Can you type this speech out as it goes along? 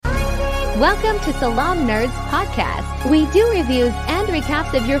Welcome to Salaam Nerds Podcast. We do reviews and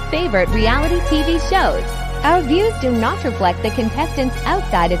recaps of your favorite reality TV shows. Our views do not reflect the contestants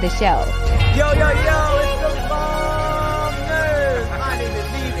outside of the show. Yo, it's Salaam Nerds. My name is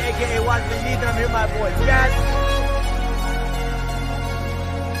Leeds, aka E1-4, and I'm here with my boy Jazz.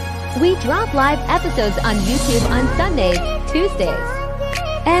 We drop live episodes on YouTube on Sundays, Tuesdays,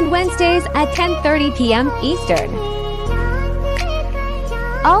 and Wednesdays at 10:30 p.m. Eastern.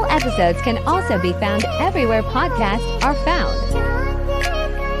 All episodes can also be found everywhere podcasts are found.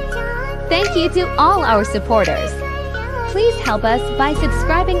 Thank you to all our supporters. Please help us by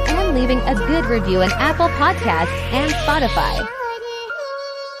subscribing and leaving a good review on Apple Podcasts and Spotify.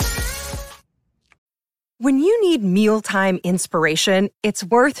 When you need mealtime inspiration, it's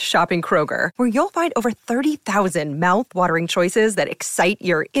worth shopping Kroger, where you'll find over 30,000 mouth-watering choices that excite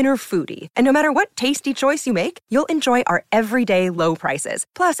your inner foodie. And no matter what tasty choice you make, you'll enjoy our everyday low prices,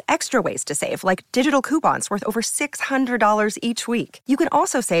 plus extra ways to save, like digital coupons worth over $600 each week. You can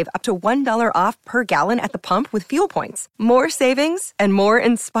also save up to $1 off per gallon at the pump with fuel points. More savings and more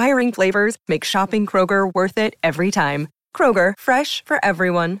inspiring flavors make shopping Kroger worth it every time. Kroger, fresh for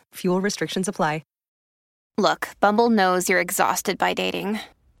everyone. Fuel restrictions apply. Look, Bumble knows you're exhausted by dating.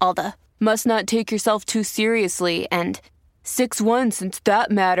 All the, must not take yourself too seriously, and 6'1" since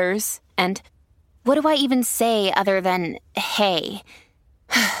that matters, and what do I even say other than, hey?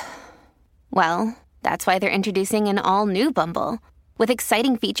 Well, that's why they're introducing an all-new Bumble, with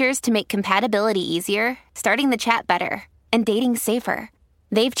exciting features to make compatibility easier, starting the chat better, and dating safer.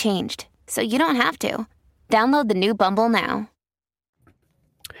 They've changed, so you don't have to. Download the new Bumble now.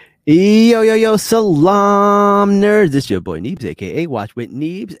 Yo, Salaam Nerds. This is your boy Neebs, aka Watch with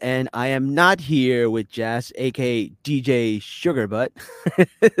Neebs, and I am not here with Jazz, aka DJ Sugarbutt.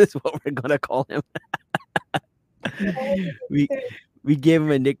 That's what we're gonna call him. we gave him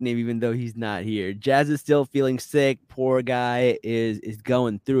a nickname even though he's not here. Jazz is still feeling sick. Poor guy is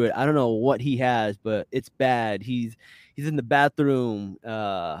going through it. I don't know what he has, but it's bad. He's in the bathroom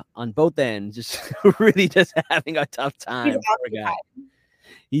on both ends, just really just having a tough time. Poor guy.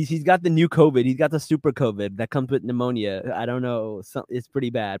 He's got the new COVID. He's got the super COVID that comes with pneumonia. I don't know. It's pretty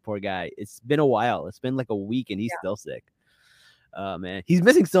bad. Poor guy. It's been a while. It's been like a week and he's still sick. Man, he's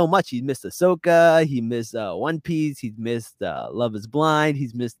missing so much. He missed Ahsoka. He missed One Piece. He's missed Love is Blind.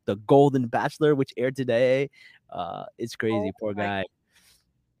 He's missed The Golden Bachelor, which aired today. It's crazy. Poor guy.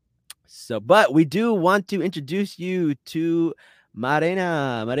 So, but we do want to introduce you to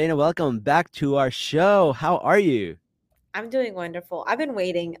Marina. Marina, welcome back to our show. How are you? I'm doing wonderful. I've been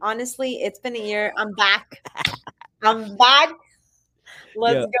waiting. Honestly, it's been a year. I'm back. Let's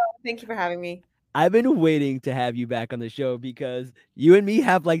go. Thank you for having me. I've been waiting to have you back on the show because you and me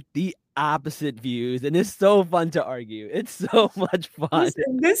have like the opposite views, and it's so fun to argue. It's so much fun.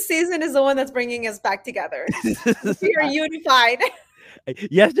 This season is the one that's bringing us back together. We are unified.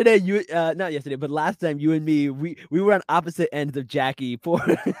 Yesterday, not yesterday, but last time, you and me, we were on opposite ends of Jackie.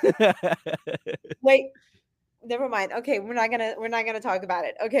 Wait. Never mind. Okay, we're not gonna talk about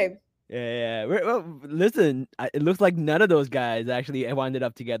it. Okay. Yeah. Well, listen, it looks like none of those guys actually wound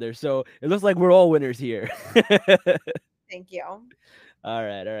up together, so it looks like we're all winners here. Thank you. All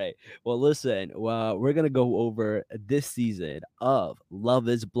right. Well, listen, we're gonna go over this season of Love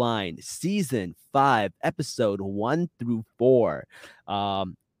is Blind, season 5, episode 1 through 4.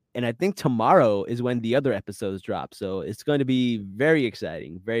 And I think tomorrow is when the other episodes drop, so it's going to be very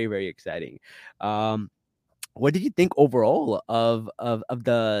exciting, very, very exciting. What did you think overall of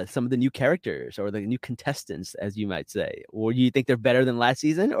some of the new characters or the new contestants, as you might say? Or do you think they're better than last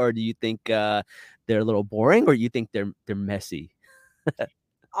season, or do you think they're a little boring, or do you think they're messy?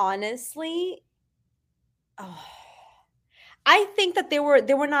 Honestly, I think that they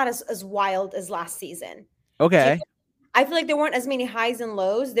were not as wild as last season. Okay. I feel like there weren't as many highs and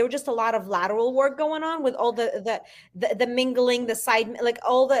lows. There were just a lot of lateral work going on with all the mingling, the side, like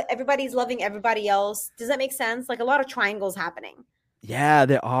everybody's loving everybody else. Does that make sense? Like a lot of triangles happening. Yeah,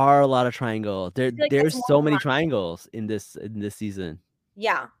 there are a lot of triangles. There's so many triangles in this season.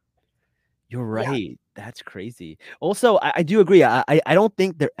 Yeah. You're right. Yeah. That's crazy. Also, I do agree. I don't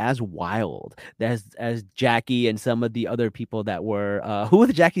think they're as wild as Jackie and some of the other people that were. Who was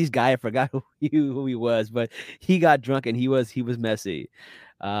Jackie's guy? I forgot who he was, but he got drunk and he was messy.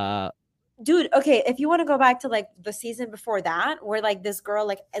 Dude, okay. If you want to go back to like the season before that, where like this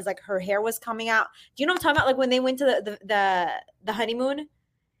girl is like her hair was coming out. Do you know what I'm talking about? Like when they went to the honeymoon.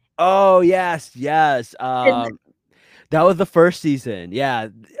 Oh yes. That was the first season. Yeah.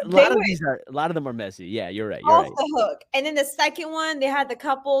 A lot of them are messy. Yeah, you're right. Off the hook. And then the second one, they had the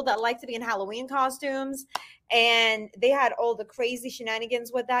couple that liked to be in Halloween costumes, and they had all the crazy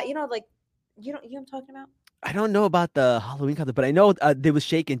shenanigans with that. You know, like You know what I'm talking about? I don't know about the Halloween concert, but I know there was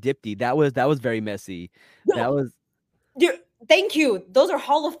Shake and Dipty. That was very messy. That was Thank you. Those are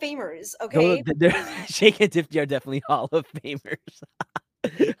Hall of Famers. Okay. Shake and Dipty are definitely Hall of Famers.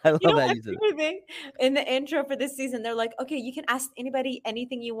 I love You know that my you said that. favorite thing in the intro for this season, they're like, okay, you can ask anybody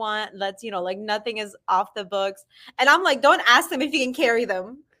anything you want. Let's, like nothing is off the books. And I'm like, don't ask them if you can carry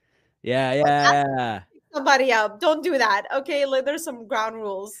them. Yeah, Like, ask yeah. somebody up. Don't do that. Okay. Like there's some ground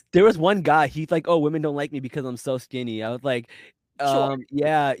rules. There was one guy, he's like, "Oh, women don't like me because I'm so skinny." I was like, Sure.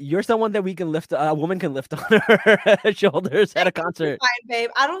 yeah, you're someone that we can lift, a woman can lift on her shoulders at a concert. Fine, babe.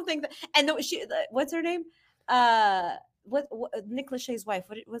 I don't think that. And what's her name? What Nick Lachey's wife?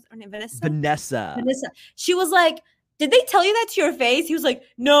 What was her name? Vanessa. She was like, "Did they tell you that to your face?" He was like,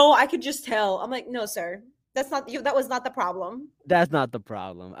 "No, I could just tell." I'm like, "No, sir. That's not you. That was not the problem." That's not the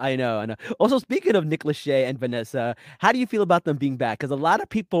problem. I know. Also, speaking of Nick Lachey and Vanessa, how do you feel about them being back? Because a lot of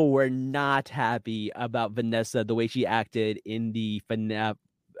people were not happy about Vanessa, the way she acted in the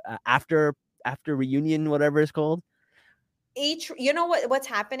after reunion, whatever it's called. You know what's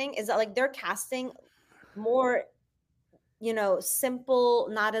happening is that like they're casting more, simple,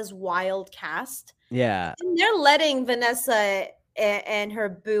 not as wild cast. Yeah. And they're letting Vanessa and her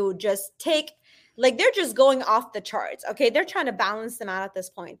boo just take, like, they're just going off the charts. Okay. They're trying to balance them out at this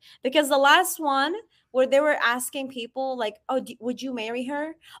point because the last one where they were asking people like, oh, would you marry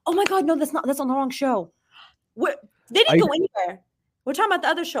her? Oh my God. No, that's on the wrong show. They didn't go anywhere. We're talking about the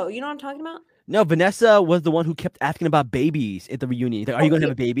other show. You know what I'm talking about? No, Vanessa was the one who kept asking about babies at the reunion. Like, are you going to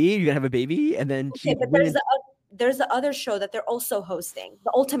have a baby? You're going to have a baby? And then there's the other show that they're also hosting,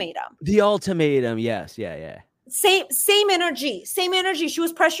 The Ultimatum. The Ultimatum, yes, yeah. Same energy. She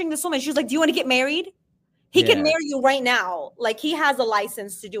was pressuring this woman. She was like, "Do you want to get married? He can marry you right now. Like he has a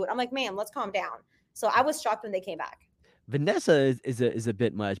license to do it." I'm like, "Ma'am, let's calm down." So I was shocked when they came back. Vanessa is a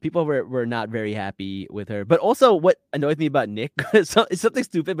bit much. People were not very happy with her. But also, what annoys me about Nick, it's something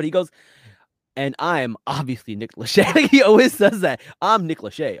stupid, but he goes, "And I'm obviously Nick Lachey." Like, he always says that. I'm Nick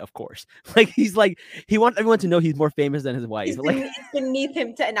Lachey, of course. Like he wants everyone to know he's more famous than his wife. It's beneath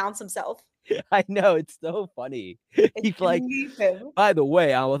him to announce himself. I know, it's so funny. He's like, "By the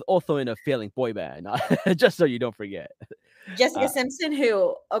way, I was also in a failing boy band." Just so you don't forget. Jessica Simpson,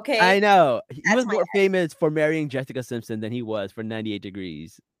 who, okay. I know. He was more famous for marrying Jessica Simpson than he was for 98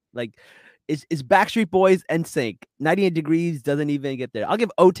 Degrees. Like, it's Backstreet Boys and NSYNC. 98 Degrees doesn't even get there. I'll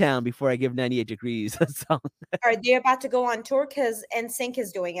give O-Town before I give 98 Degrees a song. Are they about to go on tour? Because NSYNC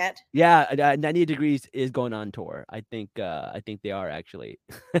is doing it. Yeah, 98 Degrees is going on tour. I think they are actually.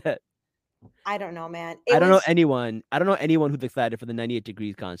 I don't know, man. I don't know anyone who's excited for the 98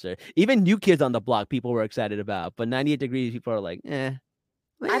 Degrees concert. Even New Kids on the Block, people were excited about. But 98 Degrees, people are like, eh.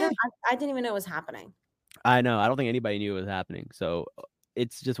 I didn't even know it was happening. I know. I don't think anybody knew it was happening. So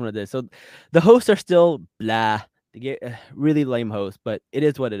it's just one of this. So the hosts are still blah. They get really lame hosts, but it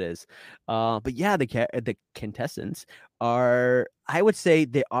is what it is. But yeah, the contestants are, I would say,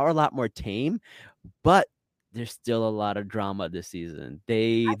 they are a lot more tame, but there's still a lot of drama this season.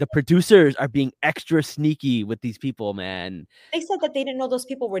 The producers are being extra sneaky with these people, man. They said that they didn't know those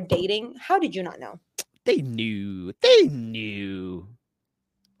people were dating. How did you not know? They knew.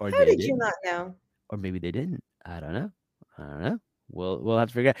 Or how did you not know? Or maybe they didn't. I don't know. We'll have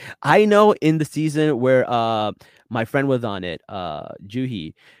to figure out. I know in the season where my friend was on it,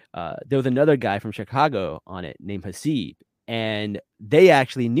 Juhi, there was another guy from Chicago on it named Hasib, and they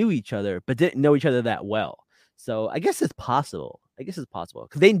actually knew each other, but didn't know each other that well. So I guess it's possible. Because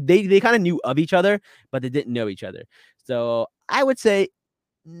they kind of knew of each other, but they didn't know each other. So I would say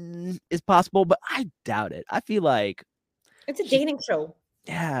it's possible, but I doubt it. I feel like it's a dating show.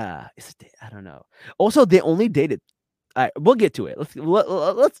 Yeah, I don't know. Also, they only dated. We'll get to it.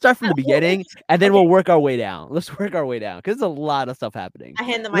 Let's start from the beginning, and then we'll work our way down. Let's work our way down because there's a lot of stuff happening. I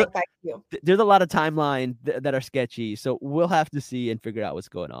hand the mic back to you. There's a lot of timelines that are sketchy, so we'll have to see and figure out what's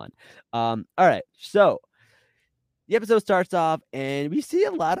going on. All right, so the episode starts off, and we see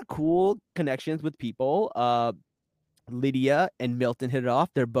a lot of cool connections with people. Lydia and Milton hit it off.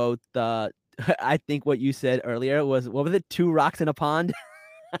 They're both. I think what you said earlier was, what was it? 2 rocks in a pond.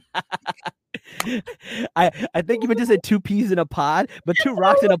 I think you meant to say 2 peas in a pod, but 2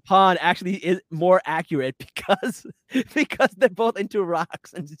 rocks in a pond actually is more accurate because they're both into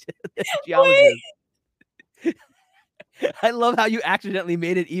rocks and geology. I love how you accidentally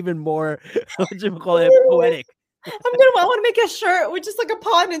made it even more poetic. I want to make a shirt with just like a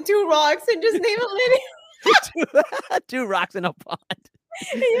pond and 2 rocks and just name it Lydia. 2 rocks in a pond.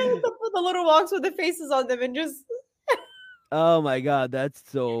 You have to put the little rocks with the faces on them and just. Oh my god, that's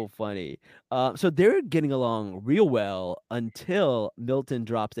so funny. So they're getting along real well until Milton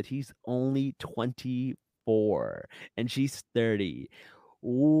drops that he's only 24 and she's 30.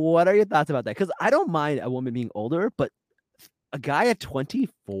 What are your thoughts about that? Because I don't mind a woman being older, but a guy at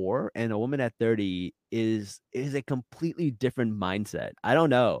 24 and a woman at 30 is a completely different mindset. I don't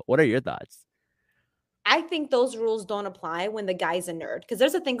know. What are your thoughts? I think those rules don't apply when the guy's a nerd because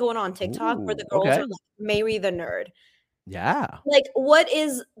there's a thing going on TikTok where the Ooh, girls okay. are like, marry the nerd. Yeah. Like, what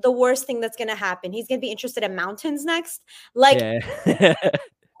is the worst thing that's gonna happen? He's gonna be interested in mountains next. Like, Yeah.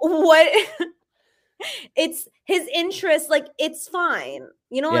 what? It's his interest. Like, it's fine.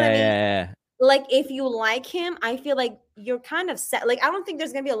 You know what I Yeah, mean? yeah, Like, if you like him, I feel like you're kind of set. Like, I don't think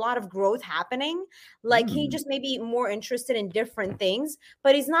there's gonna be a lot of growth happening. yeah. Like, he just may be more interested in different things,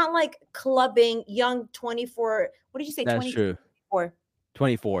 but he's not like clubbing young 24. What did you say? That's true. 24.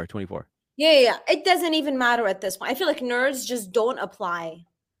 24, 24. Yeah. It doesn't even matter at this point. I feel like nerds just don't apply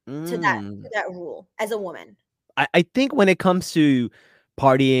to Mm. that rule as a woman. I think when it comes to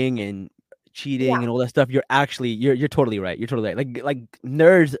partying and Yeah. cheating and all that stuff, you're totally right. You're totally right. Like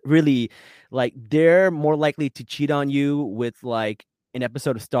nerds really like they're more likely to cheat on you with like an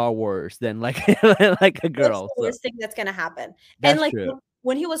episode of Star Wars than like like a What's girl. the So worst thing that's gonna happen? And that's like true.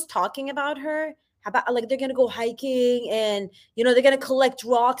 when he was talking about her, about like they're gonna go hiking and they're gonna collect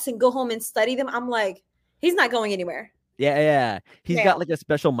rocks and go home and study them. I'm like, he's not going anywhere. Yeah. He's Ma'am, got like a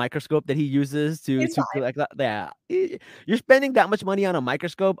special microscope that he uses to he's fine. collect that. Yeah. You're spending that much money on a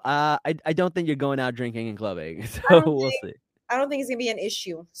microscope. I don't think you're going out drinking and clubbing. I So don't we'll think see. I don't think it's gonna be an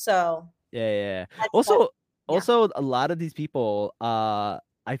issue. So Yeah. that's Also, yeah. a lot of these people, I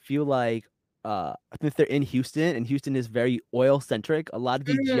feel like, if they're in Houston, and Houston is very oil centric, a lot of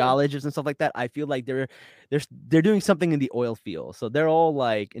these Mhm. geologists and stuff like that, I feel like they're doing something in the oil field. So they're all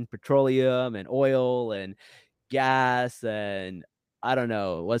like in petroleum and oil and gas and I don't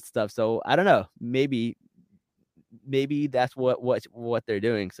know what stuff. So I don't know. Maybe that's what they're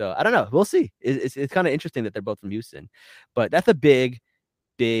doing. So I don't know. We'll see. It's kind of interesting that they're both from Houston, but that's a big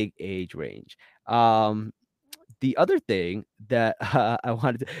age range. Um, the other thing that I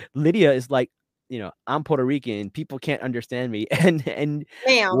wanted to, Lydia is like, I'm Puerto Rican. People can't understand me, and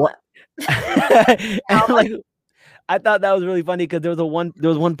Ma'am. what, and like, I thought that was really funny because there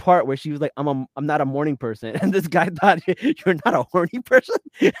was one part where she was like, I'm not a morning person, and this guy thought you're not a horny person.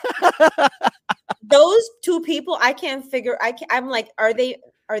 Those two people, I can't figure. I'm like, are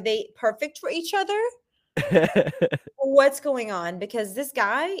they perfect for each other? What's going on? Because this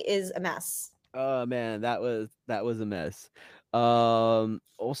guy is a mess. Oh man, that was a mess.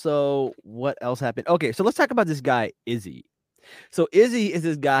 Also, what else happened? Okay, so let's talk about this guy, Izzy. So Izzy is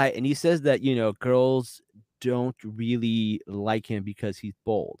this guy, and he says that girls don't really like him because he's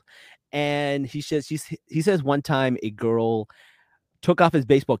bold. And he says one time a girl took off his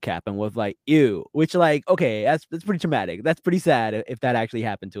baseball cap and was like, ew, which like, okay, that's pretty traumatic. That's pretty sad if that actually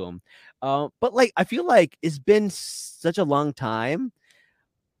happened to him. But like I feel like it's been such a long time.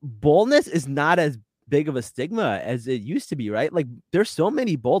 Boldness is not as big of a stigma as it used to be, right? Like there's so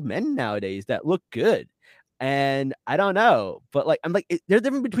many bold men nowadays that look good. And I don't know, but like I'm like there's a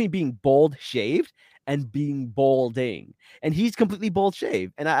difference between being bold shaved and being balding. And he's completely bold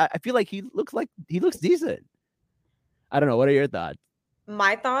shaved. And I feel like he looks decent. I don't know. What are your thoughts?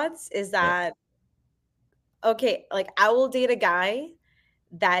 My thoughts is Yeah. that okay, like I will date a guy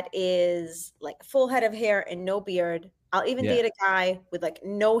that is like full head of hair and no beard. I'll even Yeah. date a guy with like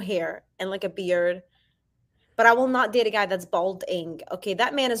no hair and like a beard, but I will not date a guy that's balding. Okay,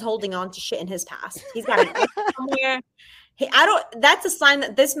 that man is holding on to shit in his past. He's got an ex somewhere. I don't. That's a sign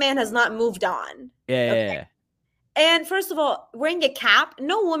that this man has not moved on. Okay. Yeah. And first of all, wearing a cap,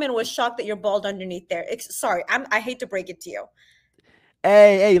 no woman was shocked that you're bald underneath there. Sorry, I hate to break it to you.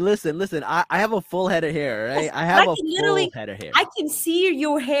 Hey, listen. I have a full head of hair, right? I But I have a can full literally, head of hair. I can see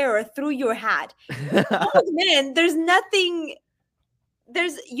your hair through your hat. Bald men, there's nothing.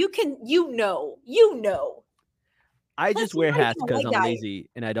 You know. I Plus, just wear you're not hats even a because white I'm guy. lazy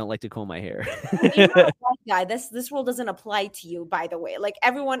and I don't like to comb my hair. You're not a white guy. This rule doesn't apply to you, by the way. Like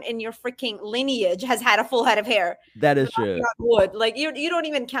everyone in your freaking lineage has had a full head of hair. That is true. Knock on wood. Like you don't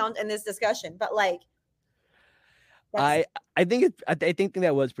even count in this discussion. But like, that's I think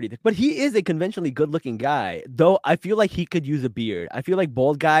that was pretty thick. But he is a conventionally good looking guy, though. I feel like he could use a beard. I feel like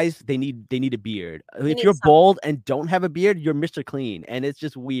bald guys they need a beard. he If needs you're something. bald and don't have a beard, you're Mr. Clean, and it's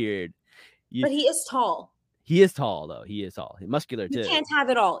just weird. But he is tall. He is tall though. He is tall. He's muscular You too. can't have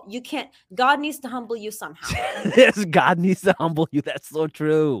it all. You can't. God needs to humble you somehow. Yes, God needs to humble you. That's so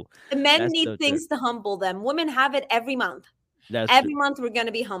true. The men That's need so things to humble them. Women have it every month. That's Every true. month we're going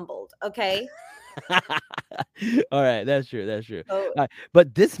to be humbled. Okay. All right, that's true. That's true. Oh,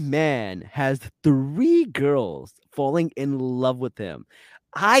 But this man has 3 girls falling in love with him.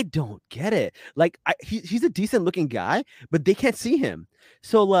 I don't get it. Like, he's a decent looking guy, but they can't see him.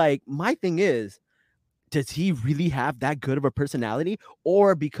 So, like, my thing is, does he really have that good of a personality,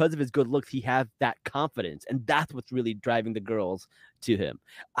 or because of his good looks, he has that confidence, and that's what's really driving the girls to him?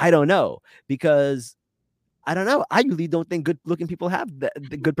 I don't know, because I don't know. I usually don't think good looking people have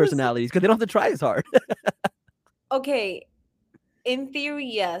the good personalities because they don't have to try as hard. okay. In theory,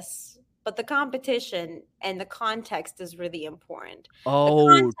 yes, but the competition and the context is really important. The Oh,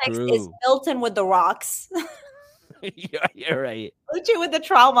 context is true. Milton with the rocks, You're right. Uchi with the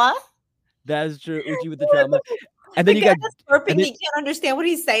trauma. That's true. Uchi with the trauma, and The then you guy got that's burping, and then he can't understand what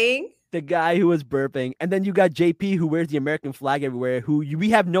he's saying. the guy who was burping, and then you got JP who wears the American flag everywhere. We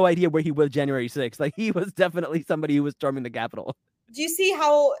have no idea where he was January 6th. Like, he was definitely somebody who was storming the Capitol. Do you see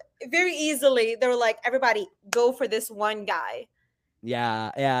how very easily they were like, everybody go for this one guy?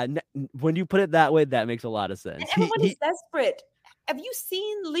 Yeah, yeah. When you put it that way, that makes a lot of And sense. everyone is desperate. Have you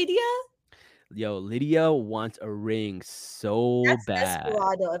seen Lydia? Yo, Lydia wants a ring so That's bad.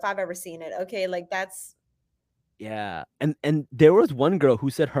 desperado if I've ever seen it. Okay, like that's Yeah. And there was one girl who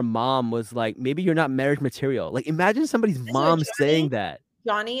said her mom was like, maybe you're not marriage material. Like, imagine somebody's Isn't it mom Johnny? saying that.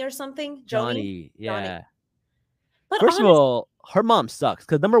 Johnny or something. Joni? Johnny. Johnny. Yeah. But First of honestly, all, her mom sucks.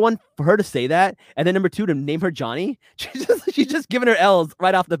 Because number one, for her to say that, and then number two, to name her Johnny, she's just giving her L's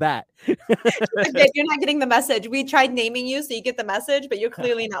right off the bat. Babe, you're not getting the message. We tried naming you so you get the message, but you're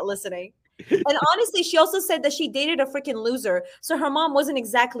clearly not listening. And honestly, she also said that she dated a freaking loser. So her mom wasn't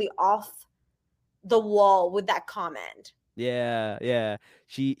exactly off the wall with that comment. Yeah, yeah.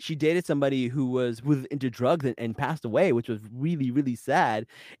 She dated somebody who was into drugs and passed away, which was really, really sad.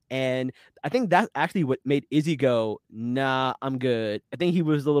 And I think that's actually what made Izzy go, nah, I'm good. I think he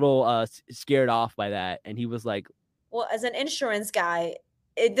was a little scared off by that. And he was like, Well, as an insurance guy,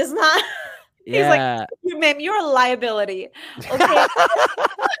 it does not. He's like, yeah. ma'am, you're a liability. Okay.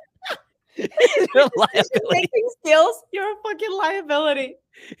 You're a liability. Making skills, you're a fucking liability.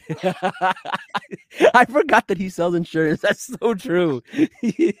 I forgot that he sells insurance. That's so true.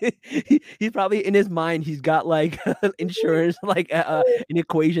 He's probably in his mind, he's got like insurance, like an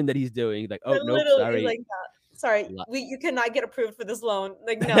equation that he's doing. He's like, oh, nope, Literally sorry. like that. Sorry, you cannot get approved for this loan.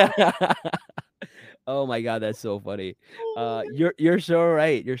 Like, no. Oh my god, that's so funny. You're so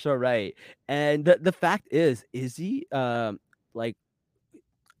right. You're so right. And the fact is he like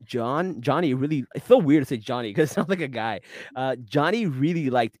Johnny really, it's so weird to say Johnny because it sounds like a guy. Johnny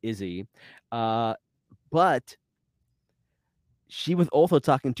really liked Izzy. But she was also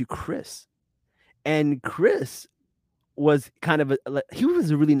talking to Chris. And Chris was kind of he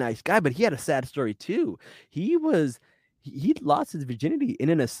was a really nice guy, but he had a sad story too. He lost his virginity in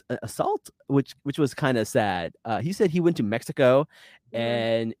an assault, which was kind of sad. He said he went to Mexico,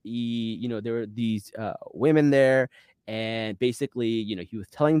 and there were these women there, and basically, he was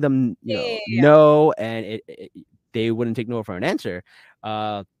telling them, no, and they wouldn't take no for an answer.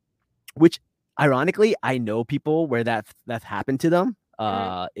 Which, ironically, I know people where that's happened to them.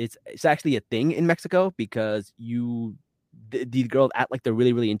 It's actually a thing in Mexico because these girls act like they're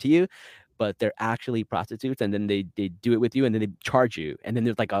really, really into you, but they're actually prostitutes, and then they do it with you, and then they charge you, and then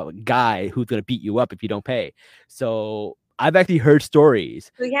there's like a guy who's gonna beat you up if you don't pay. So I've actually heard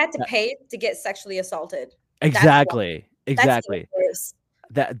stories. So you had to pay to get sexually assaulted. Exactly.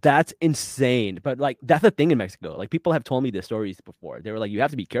 That's insane. But like, that's the thing in Mexico. Like, people have told me the stories before. They were like, you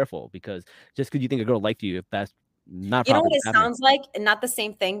have to be careful because just because you think a girl liked you, if that's not, you know what it sounds like, not the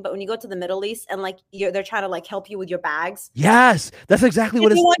same thing, but when you go to the Middle East and like they're trying to like help you with your bags. Yes, that's exactly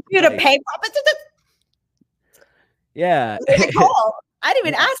what it's want you like. to pay. Yeah. I didn't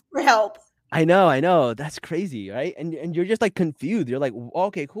even ask for help. I know. That's crazy, right? And you're just like confused. You're like,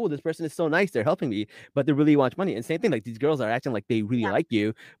 okay, cool. This person is so nice. They're helping me, but they really want money. And same thing, like these girls are acting like they really like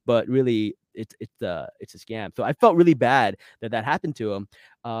you, but really it's a scam. So I felt really bad that happened to him.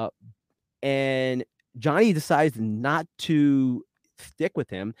 And Johnny decides not to stick with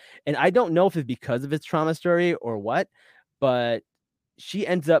him. And I don't know if it's because of his trauma story or what, but she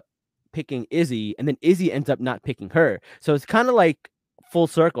ends up picking Izzy, and then Izzy ends up not picking her. So it's kind of like full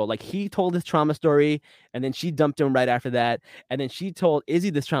circle. Like, he told his trauma story, and then she dumped him right after that. And then she told Izzy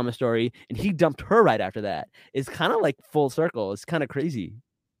this trauma story, and he dumped her right after that. It's kind of like full circle. It's kind of crazy.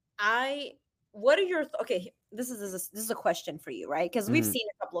 What are your okay? This is a question for you, right? Because we've seen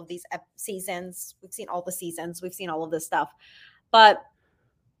a couple of these seasons. We've seen all the seasons. We've seen all of this stuff, but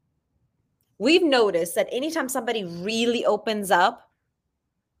we've noticed that anytime somebody really opens up,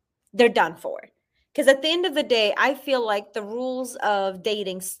 they're done for. Because at the end of the day, I feel like the rules of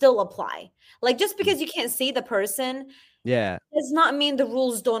dating still apply. Like, just because you can't see the person Yeah. does not mean the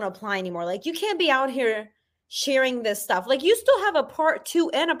rules don't apply anymore. Like, you can't be out here sharing this stuff. Like, you still have a part 2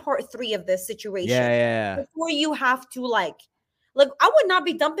 and a part 3 of this situation Yeah. before you have to like I would not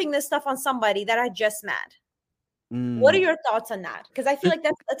be dumping this stuff on somebody that I just met. What are Mm. your thoughts on that? Because I feel like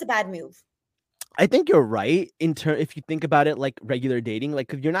that's a bad move. I think you're right if you think about it like regular dating, like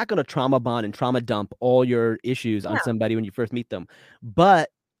 'cause you're not gonna trauma bond and trauma dump all your issues on Yeah. somebody when you first meet them. But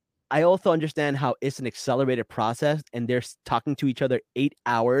I also understand how it's an accelerated process and they're talking to each other 8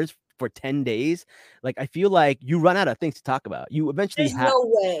 hours for 10 days. Like I feel like you run out of things to talk about. You eventually There's have no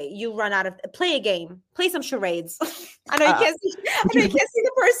way you run out of play a game. Play some charades. I know you uh, can't see I but know you you can't see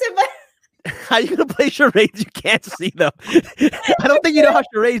the person, but how you gonna play charades? You can't see them. I don't think you know how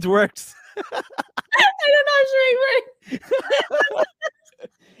charades works. I don't know charade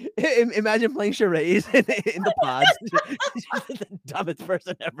works. Imagine playing charades in the pods. She's the dumbest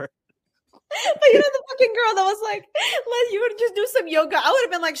person ever. But you know the fucking girl that was like, "Let you would just do some yoga." I would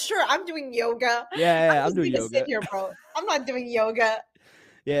have been like, "Sure, I'm doing yoga." Yeah, I'm just doing gonna yoga. sit here, bro. I'm not doing yoga.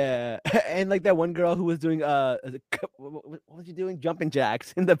 Yeah, and like that one girl who was doing what was she doing? Jumping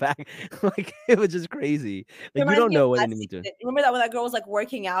jacks in the back. Like it was just crazy. Like you Reminds don't me of know what last anyone's doing. season. Remember that when that girl was like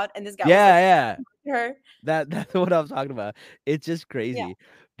working out and this guy was like Yeah, her? that's what I was talking about. It's just Yeah. crazy.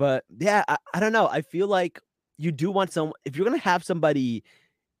 But yeah, I don't know. I feel like you do want if you're gonna have somebody,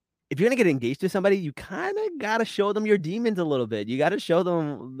 if you're gonna get engaged to somebody, you kind of gotta show them your demons a little bit. You gotta show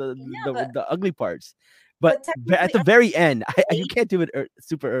them Yeah, but the ugly parts. But at technically the I'm very end, you engaged. can't do it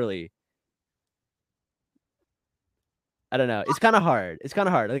super early. I don't know. It's kind of hard. It's kind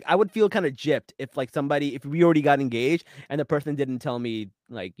of hard. Like I would feel kind of gypped if like if we already got engaged and the person didn't tell me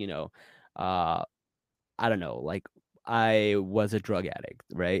like, uh I don't know, like I was a drug addict,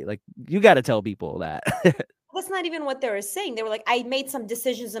 right? Like you got to tell people that. That's not even what they were saying. They were like, I made some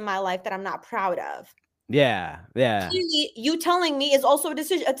decisions in my life that I'm not proud of. Yeah. Clearly, you telling me is also a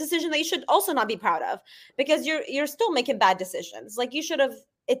decision that you should also not be proud of because you're still making bad decisions. Like you should have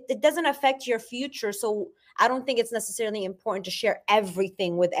it doesn't affect your future. So I don't think it's necessarily important to share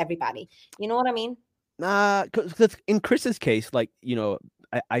everything with everybody. You know what I mean? Because in Chris's case, like,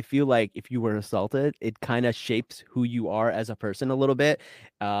 I feel like if you were assaulted, it kind of shapes who you are as a person a little bit,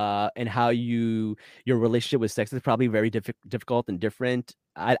 and how your relationship with sex is probably very difficult and different.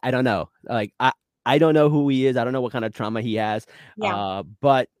 I don't know. Like, I don't know who he is. I don't know what kind of trauma he has. Yeah.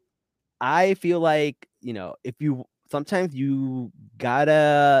 But I feel like, if sometimes you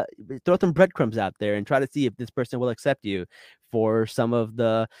gotta throw some breadcrumbs out there and try to see if this person will accept you for some of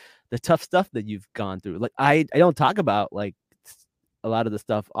the tough stuff that you've gone through. Like I don't talk about like a lot of the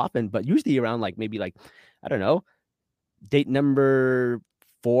stuff often, but usually around like maybe like, I don't know, date number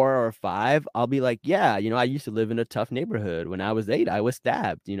 4 or 5, I'll be like, yeah, I used to live in a tough neighborhood. When I was 8, I was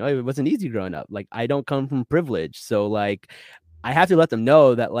stabbed. It wasn't easy growing up. Like I don't come from privilege. So like I have to let them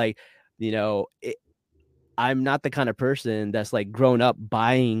know that like, I'm not the kind of person that's like grown up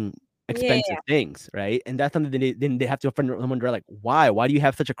buying expensive Yeah. then right? And that's something that they have to wonder like, why do you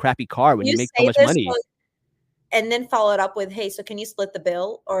have such a crappy car when you You make so say much this money? and then follow it up with, "Hey, so can you split the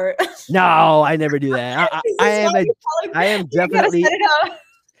bill?" Or No, I never do that. Is I this am why you follow- I am you gotta definitely set it up.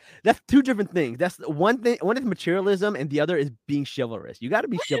 that's two different things. That's one thing. One is materialism, and the other is being chivalrous. You got to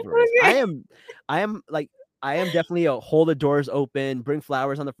be chivalrous. Okay. I am definitely a hold the doors open, bring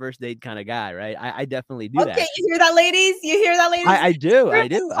flowers on the first date kind of guy, right? I definitely do Okay, that. you hear that, ladies? You hear that, ladies? I do. I Hear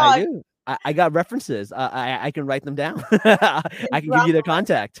this do. I talk. do. I got references. I can write them down. I can give you their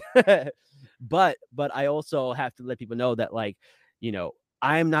contact. But I also have to let people know that like,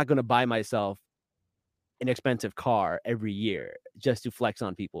 I'm not going to buy myself an expensive car every year just to flex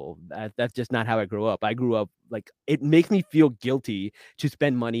on people. That's just not how I grew up. I grew up like it makes me feel guilty to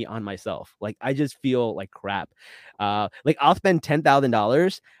spend money on myself. Like I just feel like crap. Like I'll spend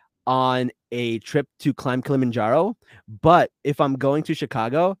 $10,000 on a trip to climb Kilimanjaro, but if I'm going to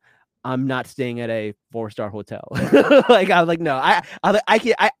Chicago, I'm not staying at a 4-star hotel. Like I was like, no, I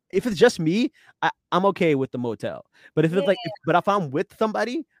can't. If it's just me, I'm okay with the motel. But if it's like, but if I'm with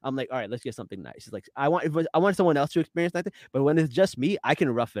somebody, I'm like, all right, let's get something nice. It's like I want someone else to experience that thing. But when it's just me, I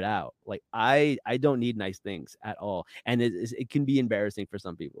can rough it out. Like I don't need nice things at all, and it can be embarrassing for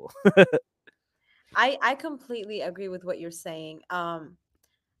some people. I completely agree with what you're saying.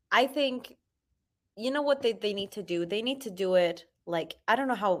 I think you know what they need to do? They need to do it like I don't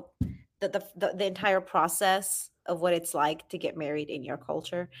know how the entire process of what it's like to get married in your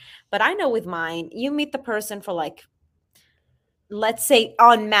culture. But I know with mine, you meet the person for like let's say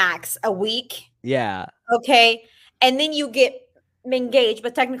on max a week, Yeah. okay? And then you get engaged,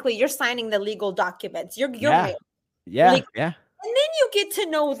 but technically you're signing the legal documents. You're married. Yeah. And then you get to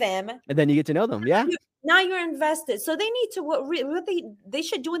know them. And then you get to know them. Yeah. Now you're invested. So they need to what they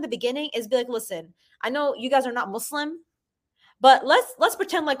should do in the beginning is be like, listen, I know you guys are not Muslim, but let's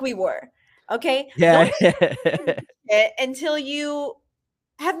pretend like we were. Okay. Yeah. Until you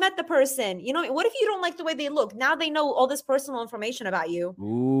have met the person. You know, what if you don't like the way they look? Now they know all this personal information about you.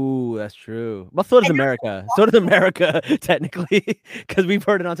 Ooh, that's true. Well, so does America. So does America, technically, because we've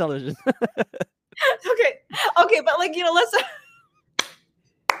heard it on television. Okay, but like, you know, let's.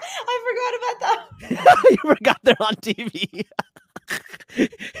 I forgot about that. You forgot they're on TV.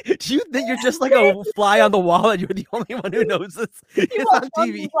 Do you think you're just like a fly on the wall and you're the only one who knows this? You watch on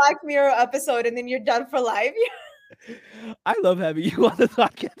TV. Black Mirror episode and then you're done for life. I love having you on the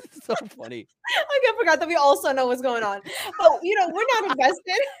podcast. It's so funny. I forgot that we also know what's going on. But, you know, we're not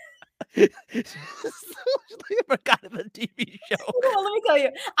invested. I forgot the TV show. Well, let me tell you,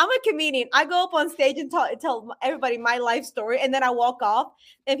 I'm a comedian. I go up on stage and tell everybody my life story, and then I walk off.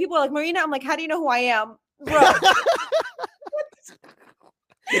 And people are like, Marina, I'm like, how do you know who I am? Bro.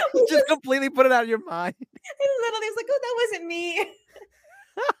 You just completely put it out of your mind. It literally was like, oh, that wasn't me.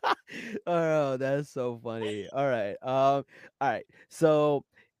 Oh, that's so funny. All right. So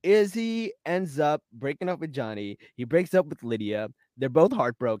Izzy ends up breaking up with Johnny. He breaks up with Lydia. They're both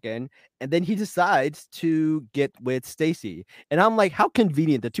heartbroken, and then he decides to get with Stacy. And I'm like, how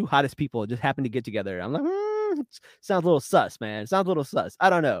convenient! The two hottest people just happen to get together. I'm like, sounds a little sus, man. Sounds a little sus. I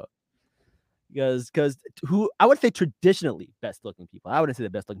don't know. Because who I would say traditionally best looking people. I wouldn't say the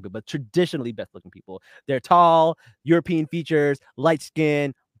best looking people, but traditionally best looking people. They're tall, European features, light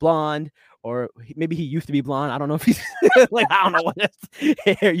skin, blonde, or maybe he used to be blonde. I don't know if he's like, I don't know what his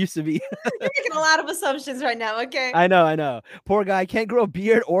hair used to be. You're making a lot of assumptions right now. Okay. I know. Poor guy can't grow a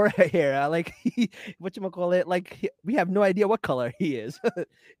beard or hair. Like whatchamacallit, like we have no idea what color he is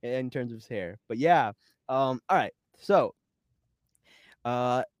in terms of his hair. But yeah. All right. So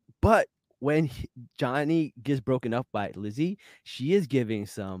but when Johnny gets broken up by Lizzie, she is giving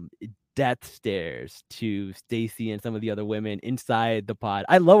some death stares to Stacy and some of the other women inside the pod.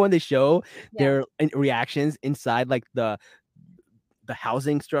 I love when they show their reactions inside like the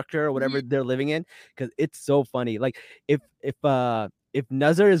housing structure or whatever they're living in, because it's so funny. Like if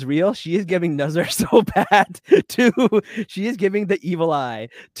Nuzzer is real, she is giving Nuzzer so bad to she is giving the evil eye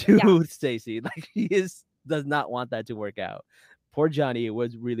to Stacy. Like does not want that to work out. Poor Johnny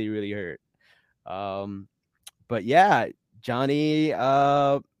was really, really hurt. But yeah, Johnny,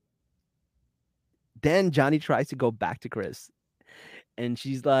 then Johnny tries to go back to Chris, and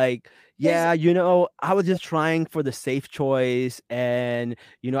she's like, yeah, you know, I was just trying for the safe choice, and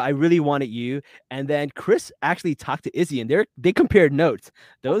you know, I really wanted you. And then Chris actually talked to Izzy, and they compared notes.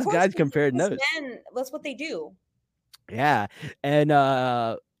 Those guys compared notes. Men, that's what they do. Yeah. And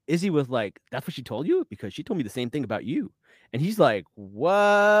Izzy was like, that's what she told you? Because she told me the same thing about you. And he's like,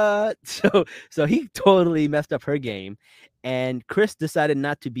 what? So he totally messed up her game. And Chris decided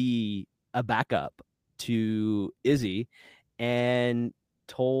not to be a backup to Izzy and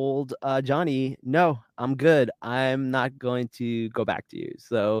told Johnny, no, I'm good. I'm not going to go back to you.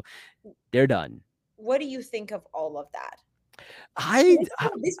 So they're done. What do you think of all of that? They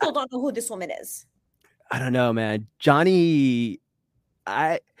still don't know who this woman is. I don't know, man. Johnny,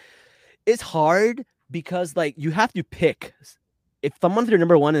 it's hard because like you have to pick if someone's your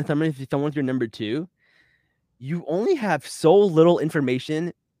number one and someone's your number two. You only have so little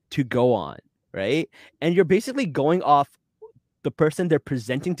information to go on, right? And you're basically going off the person they're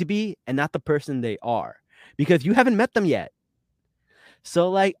presenting to be and not the person they are, because you haven't met them yet.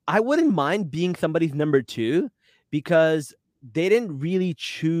 So like I wouldn't mind being somebody's number two, because they didn't really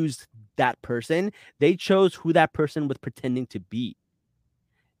choose that person. They chose who that person was pretending to be.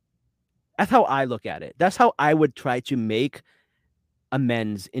 That's how I look at it. That's how I would try to make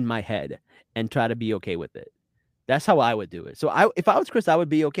amends in my head and try to be okay with it. That's how I would do it. So if I was Chris, I would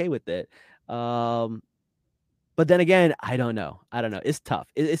be okay with it. But then again, I don't know. It's tough.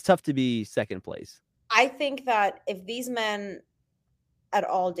 It's tough to be second place. I think that if these men at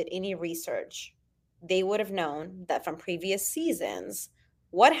all did any research, they would have known that from previous seasons,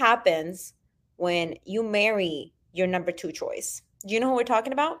 what happens when you marry your number two choice. Do you know who we're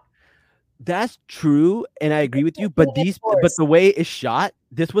talking about? That's true, and I agree with you. But the way it's shot,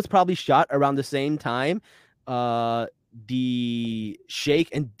 this was probably shot around the same time the Shake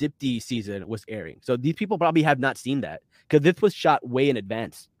and Dipti season was airing. So these people probably have not seen that, because this was shot way in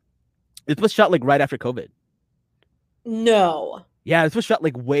advance. This was shot like right after COVID. No. Yeah, this was shot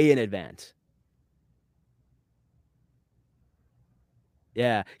like way in advance.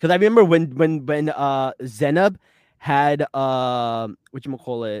 Yeah, because I remember when Zainab had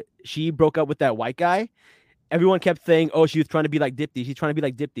whatchamacallit, she broke up with that white guy, everyone kept saying, oh, she was trying to be like Dipti. She's trying to be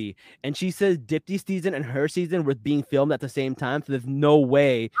like Dipti. And she says Dipti's season and her season were being filmed at the same time. So there's no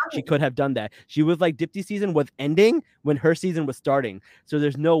way she could have done that. She was like Dipti's season was ending when her season was starting. So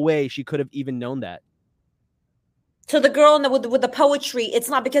there's no way she could have even known that. So the girl with the poetry, it's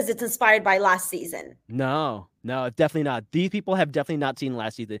not because it's inspired by last season. No, definitely not. These people have definitely not seen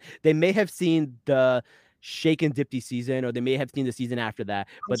last season. They may have seen the Shake and Dipti season, or they may have seen the season after that,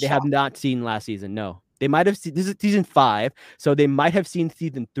 but they have not seen last season. No, they might have seen, this is season 5, so they might have seen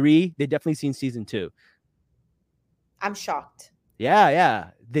season 3. They definitely seen season 2. I'm shocked.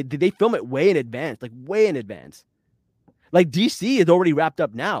 Yeah. They film it way in advance, like way in advance. Like DC is already wrapped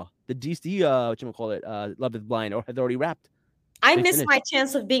up now. The DC, Love is Blind, or has already wrapped. I missed my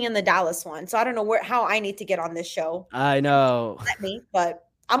chance of being in the Dallas one, so I don't know how I need to get on this show. I know. Let me, but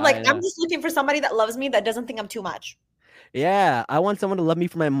I'm like, I'm just looking for somebody that loves me that doesn't think I'm too much. Yeah, I want someone to love me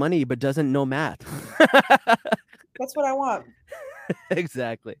for my money, but doesn't know math. That's what I want.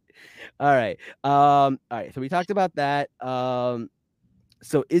 Exactly. All right. So we talked about that.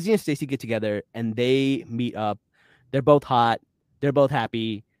 So Izzy and Stacey get together and they meet up. They're both hot. They're both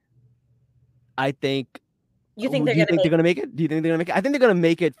happy. I think. You think they're gonna make it? Do you think they're gonna make it? I think they're gonna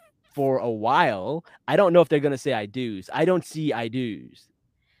make it for a while. I don't know if they're gonna say I do's. I don't see I do's.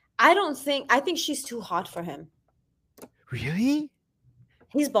 I think she's too hot for him. Really?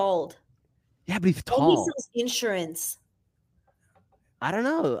 He's bald. Yeah, but he's tall. And he sells insurance. I don't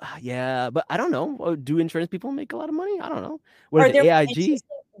know. Yeah, but I don't know. Do insurance people make a lot of money? I don't know. What is it, AIG?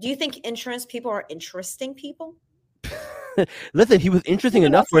 Do you think insurance people are interesting people? Listen, he was interesting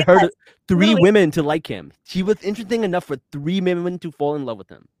enough for her to 3 women to like him. She was interesting enough for 3 women to fall in love with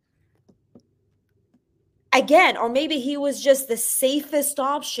him. Again, or maybe he was just the safest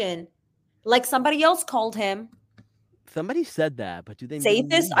option, like somebody else called him. Somebody said that, but do they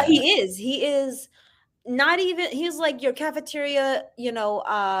safest? He is not even. He's like your cafeteria,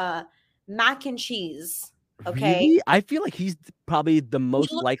 mac and cheese. Okay, really? I feel like he's probably the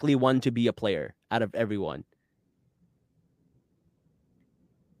most likely one to be a player out of everyone.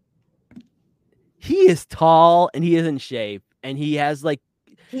 He is tall and he is in shape, and he has like.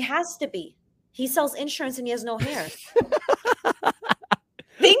 He has to be. He sells insurance and he has no hair.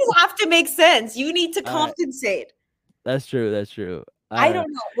 Things have to make sense. You need to compensate. That's true. I don't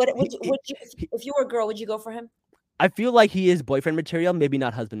know. Would you, if you were a girl, would you go for him? I feel like he is boyfriend material, maybe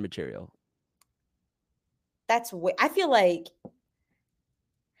not husband material. I feel like,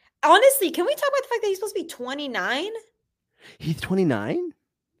 honestly, can we talk about the fact that he's supposed to be 29? He's 29?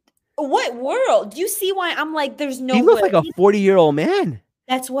 What world? Do you see why I'm like, there's no way? He looks like a 40-year-old man.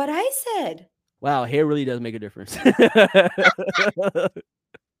 That's what I said. Wow, hair really does make a difference.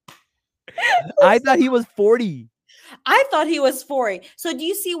 I thought he was 40. I thought he was 40. So do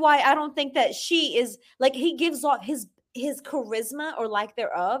you see why I don't think that she is like, he gives off his charisma or lack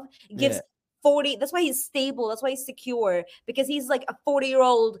thereof gives 40. That's why he's stable. That's why he's secure, because he's like a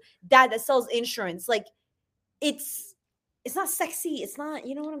 40-year-old dad that sells insurance. Like it's not sexy. It's not,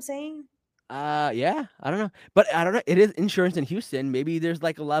 you know what I'm saying? Yeah, I don't know, but I don't know. It is insurance in Houston. Maybe there's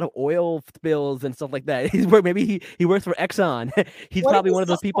like a lot of oil spills and stuff like that. Maybe he works for Exxon. He's probably one of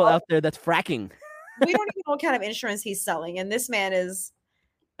those people out there that's fracking. We don't even know what kind of insurance he's selling, and this man is.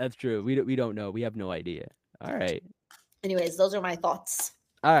 That's true. We don't know. We have no idea. All right. Anyways, those are my thoughts.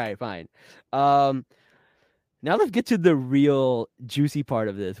 All right, fine. Now let's get to the real juicy part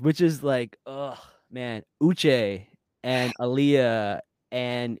of this, which is like, oh man, Uche and Aaliyah.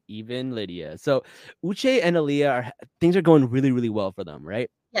 And even Lydia. So Uche and Aaliyah things are going really, really well for them,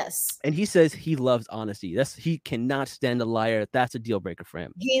 right? Yes. And he says he loves honesty. He cannot stand a liar. That's a deal breaker for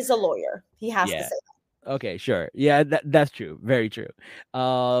him. He's a lawyer. He has to say that. Okay, sure. Yeah, that's true. Very true.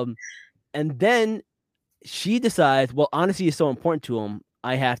 And then she decides, well, honesty is so important to him.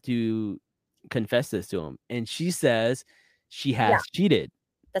 I have to confess this to him. And she says she has cheated.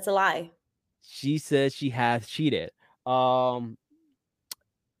 That's a lie. She says she has cheated.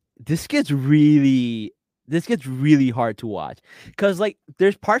 This gets really hard to watch, because like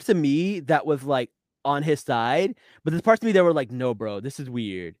there's parts of me that was like on his side, but there's parts of me that were like, no, bro, this is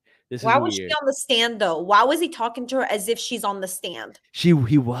weird. Why was she on the stand though? Why was he talking to her as if she's on the stand? He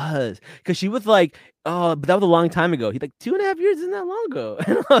was, because she was like, oh, but that was a long time ago. He's like, 2.5 years isn't that long ago.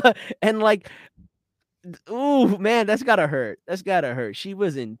 And like, oh man, that's gotta hurt. She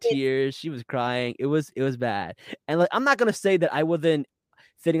was in tears. She was crying. It was bad. And like, I'm not gonna say that I wasn't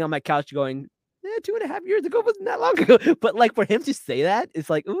sitting on my couch going, 2.5 years ago wasn't that long ago. But like for him to say that, it's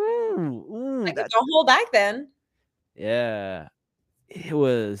like, ooh. Like, don't hold back then. Yeah. It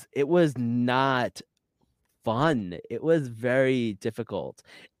was not fun. It was very difficult.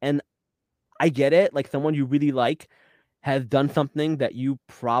 And I get it. Like someone you really like has done something that you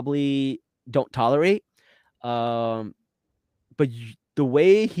probably don't tolerate. But the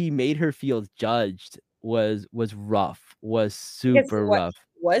way he made her feel judged was rough, was Because super what rough.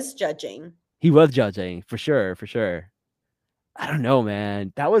 he was judging. He was judging for sure, for sure. I don't know,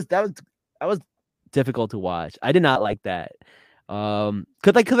 man. That was difficult to watch. I did not like that.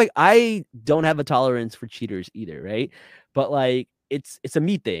 Cause I don't have a tolerance for cheaters either, right? But like it's a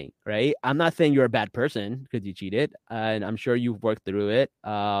me thing, right? I'm not saying you're a bad person because you cheated, and I'm sure you've worked through it.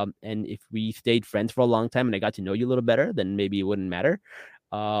 And if we stayed friends for a long time and I got to know you a little better, then maybe it wouldn't matter.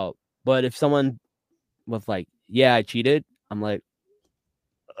 But if someone was like, "Yeah, I cheated," I'm like,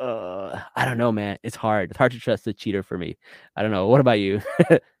 I don't know, man. It's hard. It's hard to trust a cheater for me. I don't know. What about you?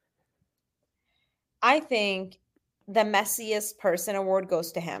 I think the messiest person award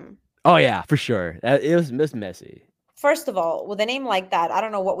goes to him. Oh yeah, for sure. It was messy. First of all, with a name like that, I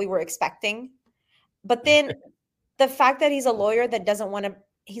don't know what we were expecting. But then the fact that he's a lawyer that doesn't want to,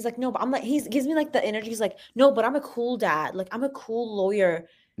 he's like, no, but I'm like, he gives me like the energy. He's like, no, but I'm a cool dad. Like, I'm a cool lawyer.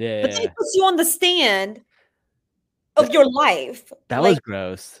 Yeah, But then he puts you on the stand of your life. that Like, was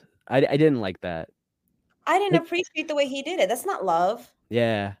gross. I didn't like that. I didn't Like, appreciate the way he did it. That's not love.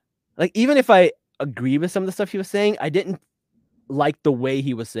 yeah, like even if I agree with some of the stuff he was saying, I didn't like the way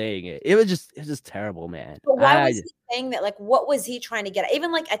he was saying it. It was just terrible, man. But why was he saying that? Like, what was he trying to get at?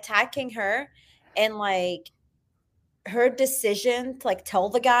 Even like attacking her and like her decision to like tell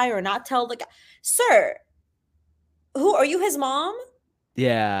the guy or not tell the guy. Sir, who are you, his mom?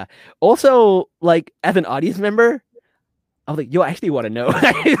 Yeah. Also, like as an audience member, I was like, yo, I actually want to know.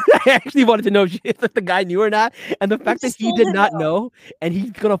 I actually wanted to know if the guy knew or not. And the fact that just he told did him not no. know and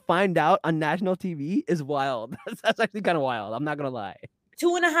he's gonna find out on national TV is wild. That's actually kind of wild. I'm not gonna lie.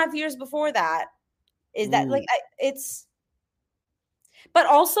 2.5 years before that. Is that like Ooh. it's but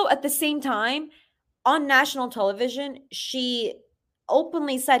also at the same time on national television, she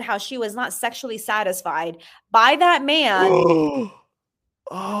openly said how she was not sexually satisfied by that man.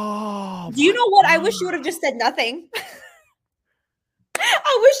 Oh Do you my know what? I wish she would God. have just said nothing.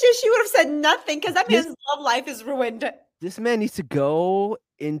 I wish that she would have said nothing because that This- man's love life is ruined. This man needs to go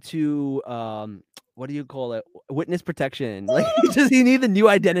into what do you call it? Witness protection. Like he needs a new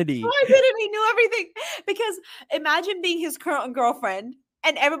identity. Why didn't he knew everything? Because imagine being his current girlfriend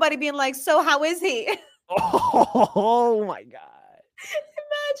and everybody being like, "So how is he?" Oh my God.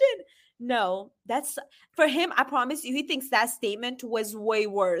 Imagine. No, that's for him. I promise you, he thinks that statement was way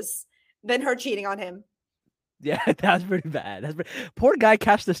worse than her cheating on him. Yeah, that was pretty bad. Poor guy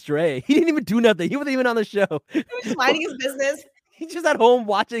catched a stray. He didn't even do nothing. He wasn't even on the show. He was just minding his business. He's just at home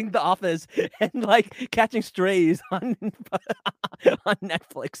watching The Office and like catching strays on on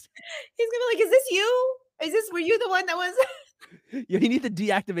Netflix. He's gonna be like, "Is this you? Were you the one that was?" Yo, he needs to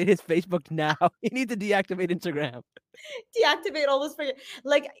deactivate his Facebook now. He needs to deactivate Instagram. Deactivate all this for you.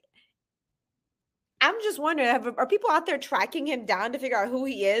 Like, I'm just wondering, are people out there tracking him down to figure out who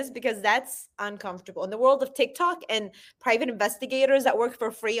he is? Because that's uncomfortable. In the world of TikTok and private investigators that work for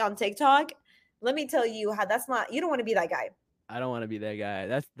free on TikTok, let me tell you how that's not, you don't want to be that guy. I don't want to be that guy.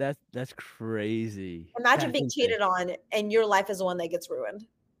 That's crazy. Imagine That's being insane. cheated on and your life is the one that gets ruined.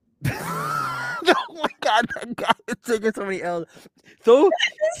 Oh my God, that guy is taking so many L's. So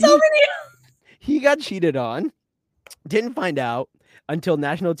So many. he got cheated on, didn't find out until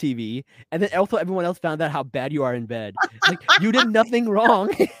national TV, and then also everyone else found out how bad you are in bed. Like you did nothing wrong,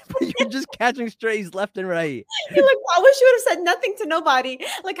 but you're just catching strays left and right. You're like, I wish you would have said nothing to nobody.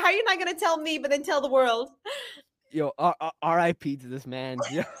 Like, how are you not going to tell me, but then tell the world? Yo, R.I.P. to this man.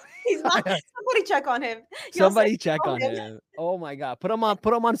 Yo, He's not. Somebody check on him. somebody check on him. Oh my God, put him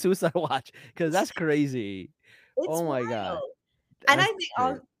on suicide watch because that's crazy. It's Oh my wild. God, And I That's think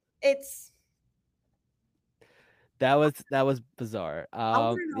great. it's. that was bizarre. I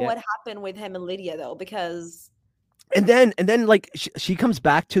want to know what happened with him and Lydia though, because And then like she comes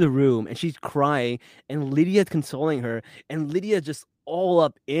back to the room and she's crying and Lydia's consoling her and Lydia just all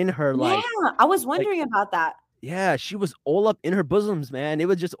up in her like I was wondering about that. yeah, she was all up in her bosoms, man. It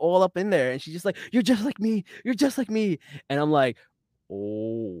was just all up in there and she's just like, you're just like me, you're just like me. And I'm like,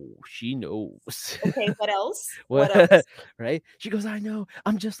 oh, she knows. Okay, what else? What What else? right? She goes, I know,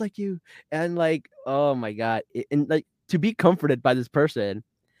 I'm just like you. And like, oh my God. And like to be comforted by this person.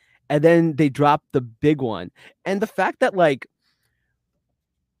 And then they drop the big one. And the fact that like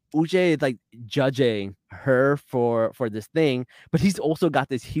Uche is like judging her for this thing, but he's also got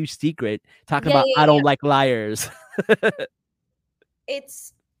this huge secret talking about I don't like liars.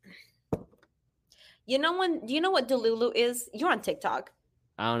 It's, do you know what Delulu is? You're on TikTok.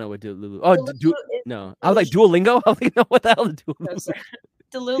 I don't know what Delulu. Oh, Delulu is no. I was like Duolingo. I was like, no, what the hell is no, Duolingo? sir.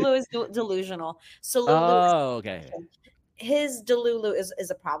 Delulu is delusional. So Lulu Oh, okay. his Delulu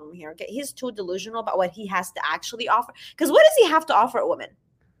is a problem here. Okay, he's too delusional about what he has to actually offer. Because what does he have to offer a woman?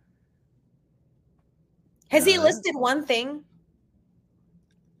 Has he listed one thing?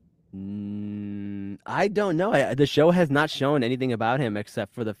 I don't know. The show has not shown anything about him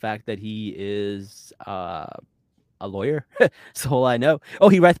except for the fact that he is a lawyer. That's all I know. Oh,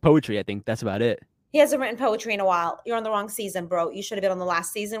 he writes poetry. I think that's about it. He hasn't written poetry in a while. You're on the wrong season, bro. You should have been on the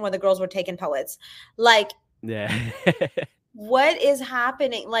last season where the girls were taking poets. Like, Yeah. what is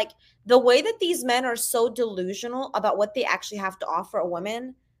happening? Like, the way that these men are so delusional about what they actually have to offer a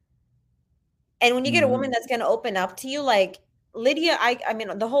woman. And when you get a woman that's going to open up to you, like Lydia, I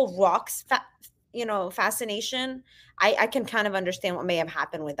mean, the whole rocks, fascination, I can kind of understand what may have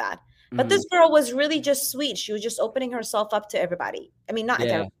happened with that. But this girl was really just sweet. She was just opening herself up to everybody. I mean, not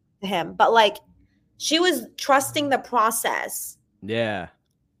to him, but like she was trusting the process. Yeah.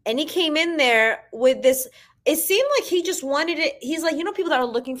 And he came in there with this. It seemed like he just wanted it. He's like, people that are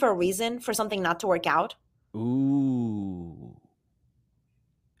looking for a reason for something not to work out. Ooh.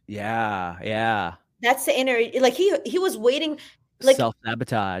 Yeah. Yeah. That's the inner, like he was waiting. Like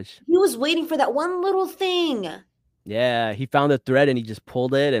self-sabotage. He was waiting for that one little thing. Yeah, he found a thread and he just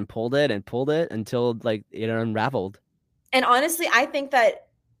pulled it and pulled it and pulled it until like it unraveled. And honestly, I think that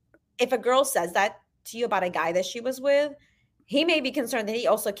if a girl says that to you about a guy that she was with, he may be concerned that he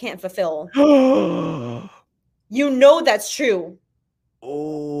also can't fulfill. That's true.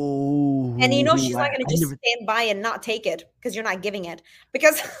 Oh. And she's not going to just stand by and not take it because you're not giving it.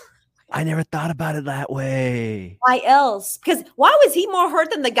 Because I never thought about it that way. Why else? Because why was he more hurt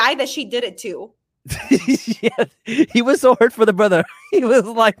than the guy that she did it to? Yeah, he was so hurt for the brother. He was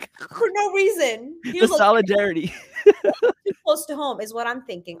like for no reason. The solidarity. Too close to home is what I'm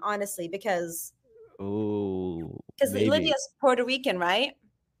thinking, honestly, because Lydia's Puerto Rican, right?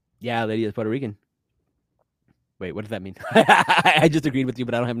 Yeah, Lydia's Puerto Rican. Wait, what does that mean? I just agreed with you,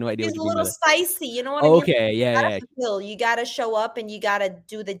 but I don't have no idea. She's what you a little spicy, you know what I mean? I mean? Okay, yeah. You gotta show up and you gotta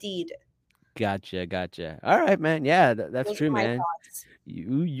do the deed. Gotcha. All right, man. Yeah, that's true, man. Thoughts.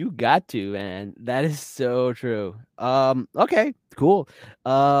 You got to, man. That is so true. Okay, cool.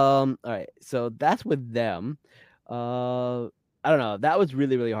 All right. So that's with them. I don't know. That was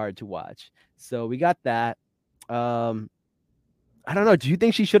really, really hard to watch. So we got that. I don't know. Do you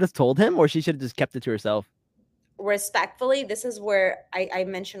think she should have told him or she should have just kept it to herself? Respectfully, this is where I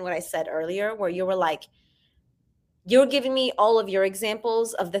mentioned what I said earlier, where you were like, you're giving me all of your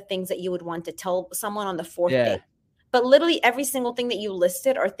examples of the things that you would want to tell someone on the fourth date. But literally every single thing that you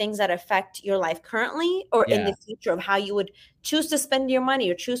listed are things that affect your life currently or in the future of how you would choose to spend your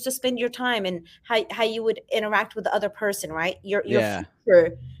money or choose to spend your time and how you would interact with the other person, right? Your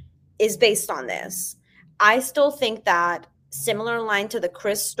future is based on this. I still think that similar line to the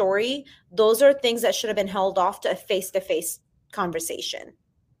Chris story, those are things that should have been held off to a face-to-face conversation.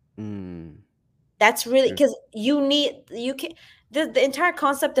 That's really because the entire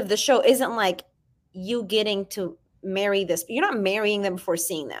concept of the show isn't like you getting to marry this. You're not marrying them before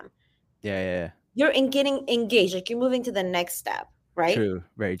seeing them. Yeah. You're getting engaged. Like you're moving to the next step, right? True.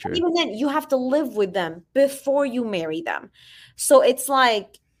 Very true. And even then, you have to live with them before you marry them. So it's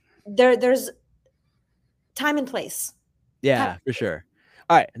like there's time and place. Yeah, for sure.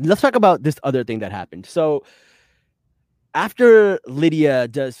 All right, let's talk about this other thing that happened. So after Lydia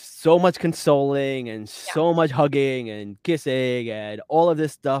does so much consoling and so much hugging and kissing and all of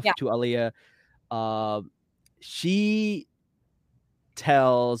this stuff to Aaliyah, she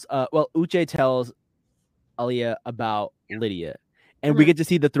tells Uche tells Aaliyah about Lydia, and we get to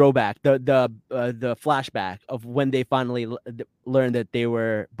see the throwback, the flashback of when they finally learned that they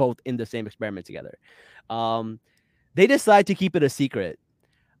were both in the same experiment together. They decide to keep it a secret.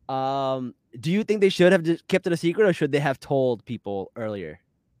 Do you think they should have just kept it a secret, or should they have told people earlier?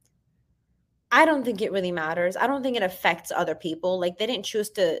 I don't think it really matters. I don't think it affects other people. Like they didn't choose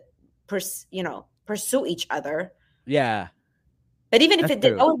to pursue each other. Yeah. But even if it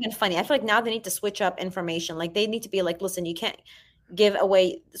did, that would have been funny. I feel like now they need to switch up information. Like they need to be like, listen, you can't give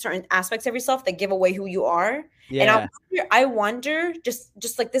away certain aspects of yourself that give away who you are. Yeah. And I wonder, just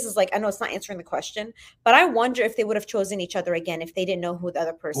like this is like, I know it's not answering the question, but I wonder if they would have chosen each other again if they didn't know who the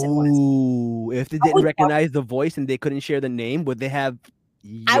other person was. Ooh, if they didn't recognize the voice and they couldn't share the name, would they have?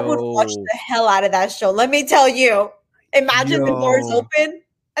 I would watch the hell out of that show. Let me tell you. Imagine the doors open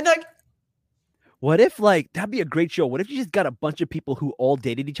and they're like, what if that'd be a great show? What if you just got a bunch of people who all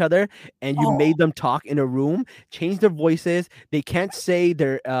dated each other and you made them talk in a room, change their voices, they can't say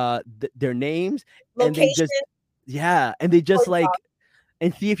their names, location. and they just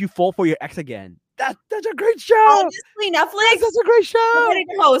and see if you fall for your ex again. That's a great show. Honestly, Netflix, That's a great we're show. ready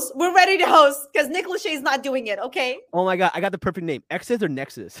to host. We're ready to host because Nick Lachey's not doing it. Okay. Oh my god, I got the perfect name. Exes or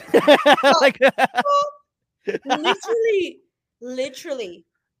Nexus? Like, Literally.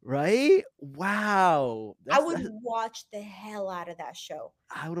 right? Wow. I would watch the hell out of that show.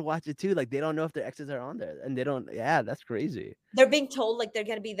 I would watch it too. Like, they don't know if their exes are on there, and they don't. Yeah, that's crazy. They're being told like they're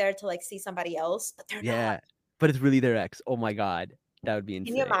gonna be there to like see somebody else, but they're Yeah, not. but it's really their ex. Oh my god, that would be Can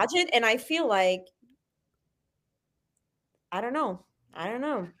insane. you imagine? And I feel like I don't know.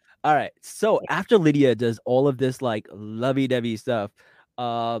 All right. So after Lydia does all of this like lovey-dovey stuff,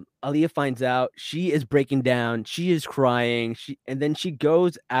 Aaliyah finds out she is breaking down. She is crying. And then she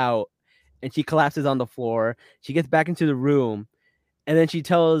goes out and she collapses on the floor. She gets back into the room, and then she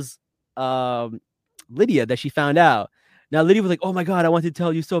tells Lydia that she found out. Now Lydia was like, "Oh my god, I want to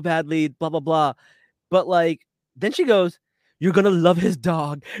tell you so badly." Blah blah blah. But like, then she goes, "You're gonna love his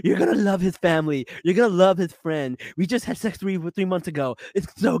dog. You're gonna love his family. You're gonna love his friend. We just had sex 3 months ago.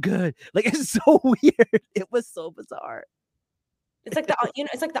 It's so good. Like, it's so weird. It was so bizarre." It's like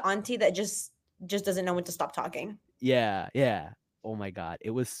it's like the auntie that just doesn't know when to stop talking. Yeah. Oh my god, it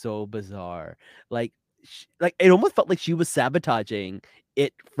was so bizarre. Like, like it almost felt like she was sabotaging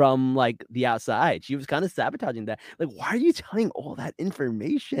it from like the outside. She was kind of sabotaging that. Like, why are you telling all that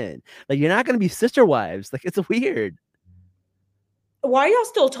information? Like, you're not gonna be sister wives. Like, it's weird. Why are y'all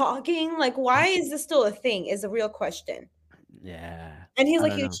still talking? Like, why is this still a thing? Is the real question. Yeah. And he's I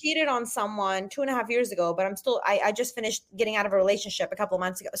like, don't you know. cheated on someone 2.5 years ago, but I just finished getting out of a relationship a couple of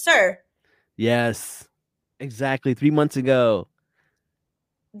months ago. Sir, Yes, exactly. 3 months ago.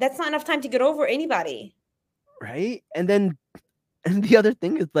 that's not enough time to get over anybody. Right? And then, and the other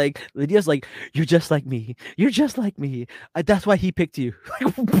thing is like, Lydia's like, "You're just like me. You're just like me. That's why he picked you."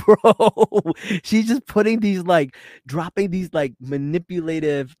 Like, bro, she's just putting these like, dropping these like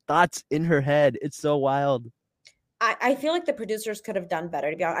manipulative thoughts in her head. It's so wild. I feel like the producers could have done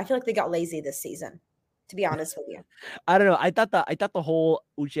better, to be honest. I feel like they got lazy this season, to be honest with you. I don't know. I thought the whole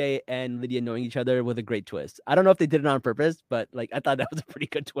Uche and Lydia knowing each other was a great twist. I don't know if they did it on purpose, but like, I thought that was a pretty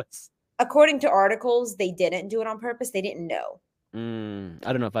good twist. According to articles, they didn't do it on purpose. They didn't know.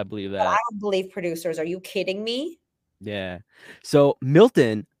 I don't know if I believe But I that. don't believe producers. Are you kidding me? Yeah. So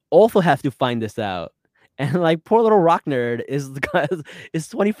Milton also has to find this out. And like, poor little rock nerd is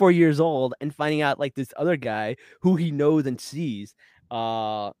 24 years old and finding out like this other guy who he knows and sees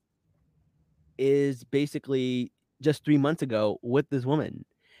is basically just 3 months ago with this woman.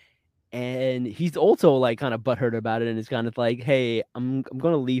 And he's also like kind of butthurt about it, and it's kind of like, "Hey, I'm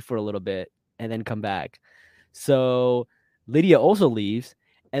gonna leave for a little bit and then come back." So Lydia also leaves,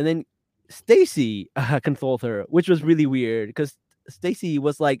 and then Stacy consoles her, which was really weird because Stacy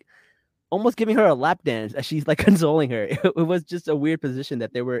was like almost giving her a lap dance as she's like consoling her. It was just a weird position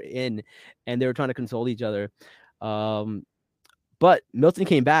that they were in, and they were trying to console each other. But Milton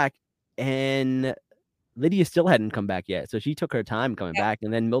came back, and Lydia still hadn't come back yet, so she took her time coming back.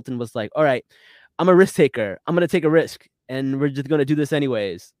 And then Milton was like, "All right, I'm a risk taker. I'm gonna take a risk, and we're just gonna do this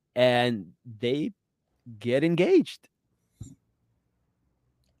anyways." And they get engaged.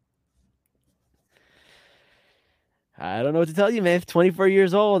 I don't know what to tell you, man. 24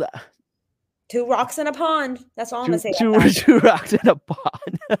 years old. 2 rocks in a pond. That's all I'm gonna say. Two rocks in a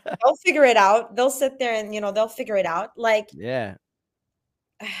pond. They'll figure it out. They'll sit there and they'll figure it out. Like, yeah,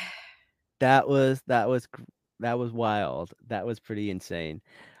 that was wild. That was pretty insane.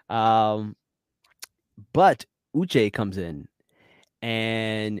 But Uche comes in,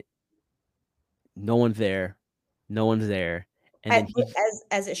 and no one's there. And then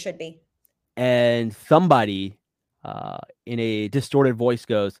as it should be. And somebody in a distorted voice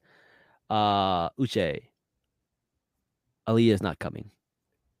goes, "Uche, Aaliyah's not coming."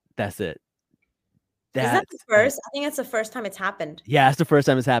 That's it. Is that the first? I think that's the first time it's happened. Yeah, it's the first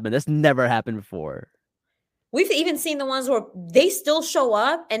time it's happened. That's never happened before. We've even seen the ones where they still show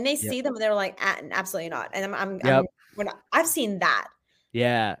up and they see them and they're like, absolutely not. And I've seen that.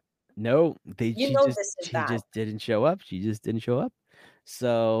 Yeah. No, she just didn't show up. She just didn't show up.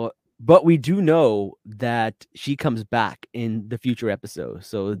 So, but we do know that she comes back in the future episode.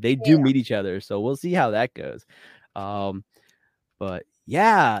 So they do meet each other. So we'll see how that goes. But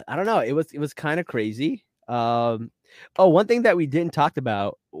yeah, I don't know. It was kind of crazy. One thing that we didn't talk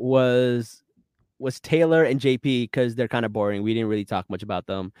about was Taylor and JP, because they're kind of boring. We didn't really talk much about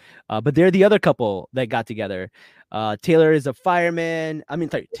them. But they're the other couple that got together. Taylor is a fireman.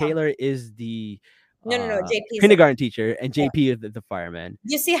 Taylor is the JP kindergarten teacher, and JP is the fireman.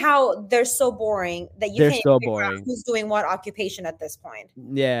 You see how they're so boring that you can't figure out who's doing what occupation at this point.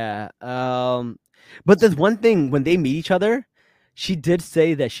 Yeah. But there's one thing when they meet each other, She did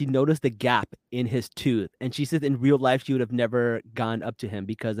say that she noticed the gap in his tooth, and she said in real life she would have never gone up to him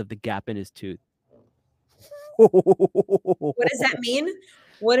because of the gap in his tooth. What does that mean?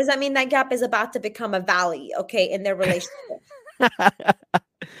 What does that mean? That gap is about to become a valley, okay, in their relationship.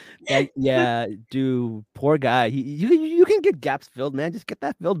 Yeah, dude, poor guy. You can get gaps filled, man. Just get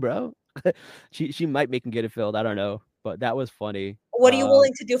that filled, bro. She might make him get it filled. I don't know, but that was funny. What are you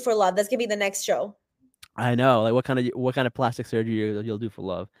willing to do for love? That's gonna be the next show. I know, like what kind of plastic surgery you'll do for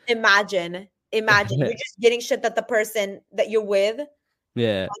love? Imagine you're just getting shit that the person that you're with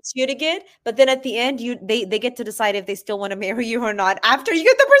wants you to get, but then at the end, they get to decide if they still want to marry you or not after you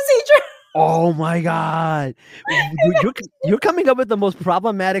get the procedure. Oh my god, you're coming up with the most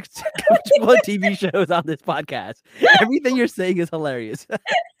problematic TV shows on this podcast. Everything you're saying is hilarious. Look,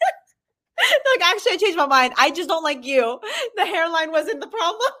 actually, I changed my mind. I just don't like you. The hairline wasn't the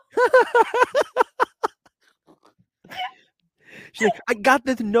problem. She's like, I got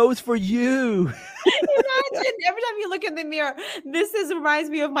this nose for you. Imagine every time you look in the mirror, reminds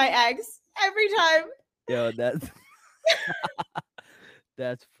me of my ex. Every time. Yo,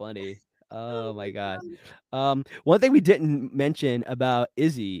 that's funny. Oh my god. One thing we didn't mention about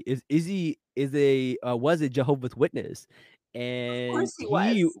Izzy is was a Jehovah's Witness, and of course he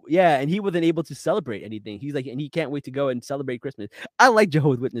was. and he wasn't able to celebrate anything. He's like, and he can't wait to go and celebrate Christmas. I like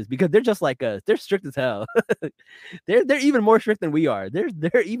Jehovah's Witness because they're just like us. They're strict as hell. they're even more strict than we are.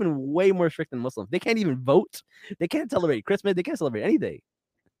 They're even way more strict than Muslims. They can't even vote. They can't celebrate Christmas. They can't celebrate anything.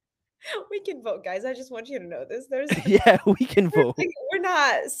 We can vote, guys. I just want you to know this. Yeah, we can vote. We're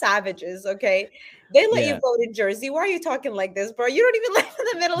not savages, okay? They let you vote in Jersey. Why are you talking like this, bro? You don't even live in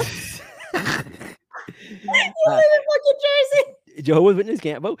the middle. You live in fucking Jersey. Jehovah's Witness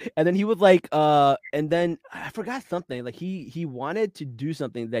can't vote. And then he was like, and then I forgot something. Like he wanted to do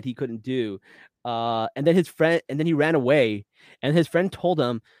something that he couldn't do. And then he ran away, and his friend told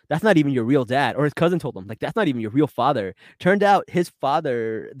him that's not even your real dad, or his cousin told him like that's not even your real father. Turned out his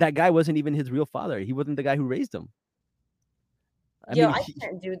father, that guy wasn't even his real father. He wasn't the guy who raised him. I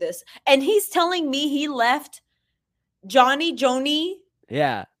can't do this. And he's telling me he left Joni.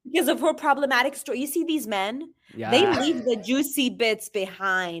 Yeah. Because of her problematic story. You see these men? Yeah. They leave the juicy bits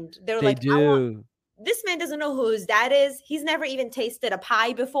behind. They do. This man doesn't know who his dad is. He's never even tasted a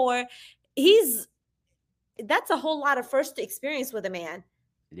pie before. That's a whole lot of first experience with a man.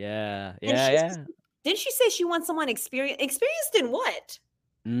 Yeah. Didn't she say she wants someone experienced in what?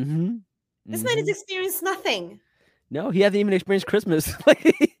 Mm-hmm. This man has experienced nothing. No, he hasn't even experienced Christmas.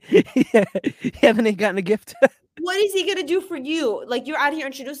 He hasn't gotten a gift. What is he gonna do for you? Like, you're out here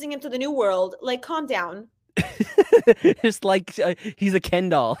introducing him to the new world. Like, calm down. It's like he's a Ken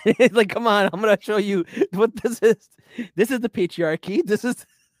doll. It's like, come on, I'm gonna show you what this is. This is the patriarchy. This is.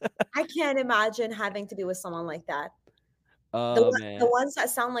 I can't imagine having to be with someone like that. Oh man. The ones that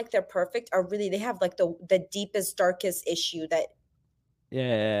sound like they're perfect are really, they have like the deepest, darkest issue that.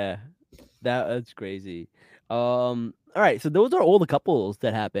 Yeah, that's crazy. All right, so those are all the couples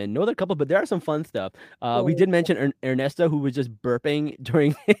that happened. No other couple, but there are some fun stuff. We did mention Ernesto, who was just burping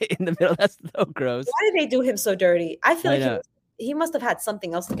during in the middle. That's so gross. Why did they do him so dirty? I feel like he must have had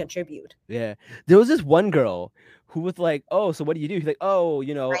something else to contribute. Yeah, there was this one girl who was like, "Oh, so what do you do?" He's like, "Oh,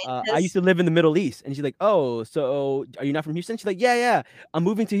 I used to live in the Middle East," and she's like, "Oh, so are you not from Houston?" She's like, "Yeah, I'm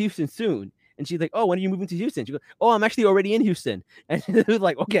moving to Houston soon." And she's like, "Oh, when are you moving to Houston?" She goes, "Oh, I'm actually already in Houston." And he was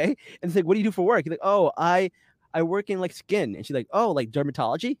like, "Okay." And he's like, "What do you do for work?" He's like, "Oh, I work in like skin." And she's like, "Oh, like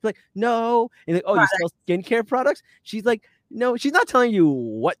dermatology?" He's like, "No." And like, "Oh, you sell skincare products?" She's like, "No, she's not telling you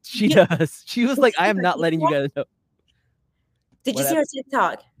what she does." She was like, "I am not letting you guys know." Did you see her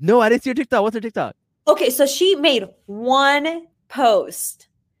TikTok? No, I didn't see her TikTok. What's her TikTok? Okay, so she made one post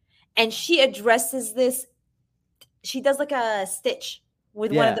and she addresses this. She does like a stitch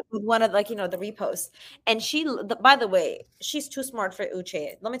with one of like, the reposts. And by the way, she's too smart for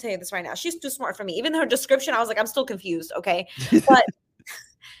Uche. Let me tell you this right now. She's too smart for me. Even her description, I was like, I'm still confused. Okay. But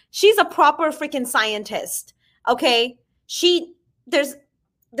she's a proper freaking scientist. Okay. There's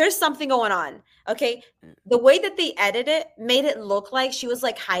something going on. Okay. The way that they edited it made it look like she was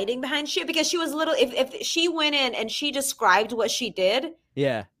like hiding behind shit, because she was if she went in and she described what she did.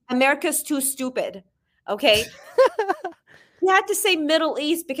 Yeah. America's too stupid. Okay. You had to say Middle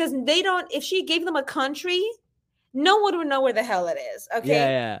East because if she gave them a country, no one would know where the hell it is. Okay.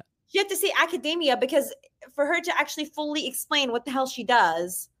 Yeah. She had to say academia because for her to actually fully explain what the hell she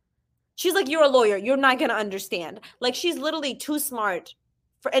does, she's like, you're a lawyer. You're not going to understand. Like, she's literally too smart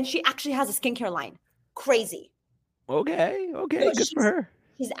and she actually has a skincare line. Crazy. Okay. Good for her.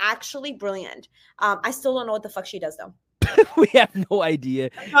 She's actually brilliant. I still don't know what the fuck she does though. We have no idea.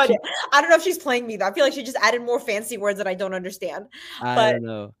 I don't know if she's playing me though. I feel like she just added more fancy words that I don't understand. I But don't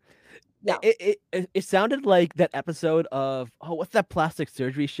know. yeah. It sounded like that episode of what's that plastic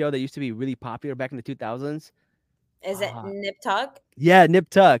surgery show that used to be really popular back in the 2000s? Is it Nip Tuck? Yeah, Nip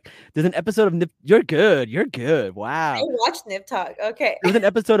Tuck. There's an episode of Nip. You're good. You're good. I Wow. watched Nip Tuck. Okay. There was an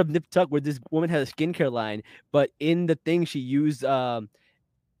episode of Nip Tuck where this woman had a skincare line, but in the thing she used Yeah,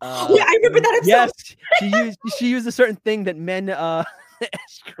 I remember that episode. Yes, she used a certain thing that men I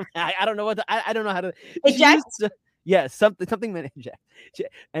don't know what I don't know how to Eject? something men inject.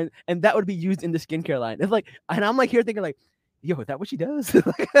 And that would be used in the skincare line. It's like, and I'm like here thinking like, yo, is that what she does?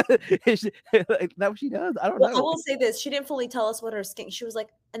 Is that what she does? I don't know. I will say this. She didn't fully tell us what her skin. She was like,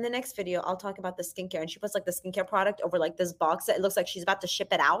 in the next video, I'll talk about the skincare. And she puts like the skincare product over like this box that it looks like she's about to ship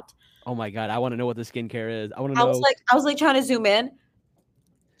it out. Oh my God. I want to know what the skincare is. I want to I know. was like trying to zoom in.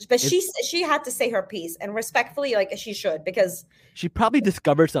 But she had to say her piece, and respectfully, like she should, because she probably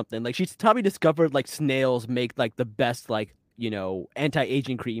discovered something. Like she's probably discovered like snails make like the best like,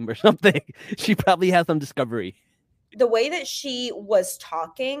 anti-aging cream or something. She probably has some discovery. The way that she was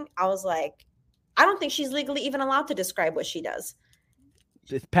talking, I was like, I don't think she's legally even allowed to describe what she does.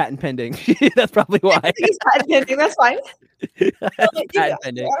 It's patent pending. That's probably why. It's patent pending. That's fine. Patent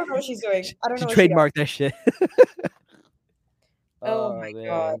pending. I don't know what she's doing. I don't know. She trademarked that shit. Oh my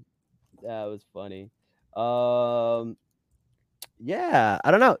God. That was funny. Yeah, I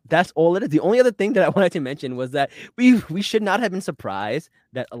don't know. That's all it is. The only other thing that I wanted to mention was that we should not have been surprised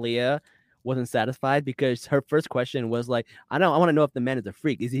that Aaliyah wasn't satisfied, because her first question was like, I want to know if the man is a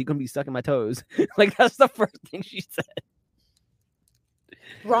freak. Is he gonna be sucking my toes? Like that's the first thing she said.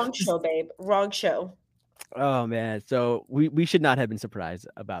 Wrong show, babe. Wrong show. Oh man. So we should not have been surprised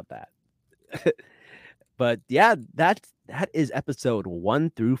about that. But yeah, that is episode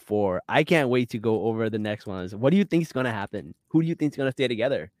 1 through 4. I can't wait to go over the next ones. What do you think is going to happen? Who do you think is going to stay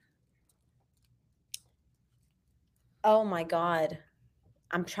together? Oh my God.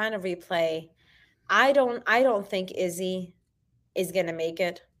 I'm trying to replay. I don't think Izzy is going to make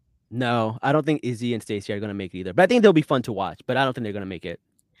it. No, I don't think Izzy and Stacey are going to make it either. But I think they'll be fun to watch, but I don't think they're going to make it.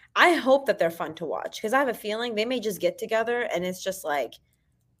 I hope that they're fun to watch, because I have a feeling they may just get together and it's just like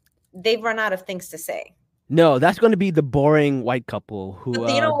they've run out of things to say. No, that's going to be the boring white couple who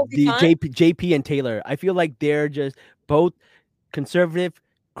JP and Taylor. I feel like they're just both conservative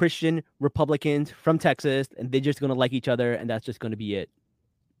Christian Republicans from Texas, and they're just going to like each other, and that's just going to be it.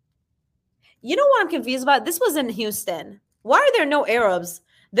 You know what I'm confused about? This was in Houston. Why are there no Arabs?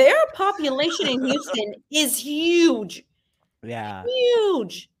 The Arab population in Houston is huge. Yeah.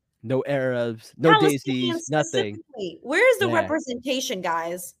 Huge. No Arabs, no Daisies, nothing. Where's the representation,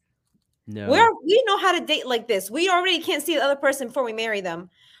 guys? No. We know how to date like this. We already can't see the other person before we marry them.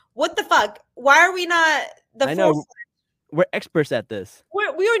 What the fuck? Why are we not I know. We're experts at this.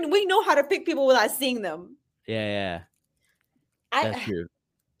 We know how to pick people without seeing them. Yeah. That's true.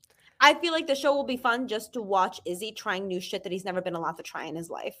 I feel like the show will be fun just to watch Izzy trying new shit that he's never been allowed to try in his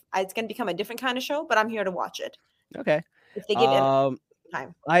life. It's going to become a different kind of show, but I'm here to watch it. Okay. If they give it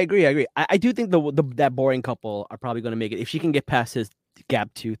time. I agree. I do think that boring couple are probably going to make it if she can get past his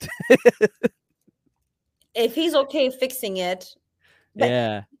gap tooth. If he's okay fixing it. But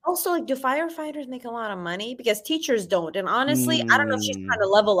yeah. Also, like, do firefighters make a lot of money? Because teachers don't. And honestly, I don't know if she's trying to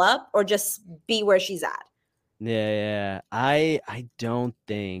level up or just be where she's at. Yeah. I don't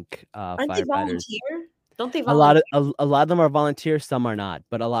think Aren't firefighters. they volunteer? Don't they volunteer? A lot of them are volunteers, some are not,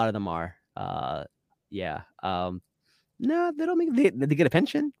 but a lot of them are. Yeah. No, they don't make they get a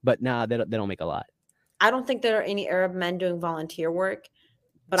pension, but no, they don't make a lot. I don't think there are any Arab men doing volunteer work,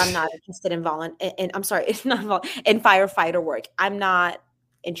 but I'm not interested in I'm sorry, it's not in firefighter work. I'm not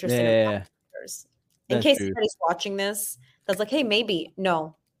interested in volunteers. In case anybody's watching this, that's like, hey, maybe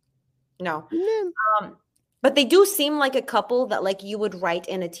no. But they do seem like a couple that like you would write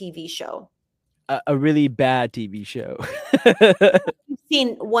in a TV show. A really bad TV show. You've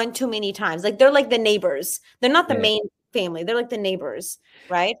seen one too many times. Like they're like the neighbors. They're not the main family. They're like the neighbors,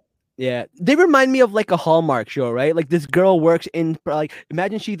 right? Yeah, they remind me of like a Hallmark show, right? Like this girl works in like,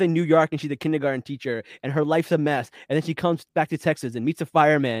 imagine she's in New York and she's a kindergarten teacher and her life's a mess, and then she comes back to Texas and meets a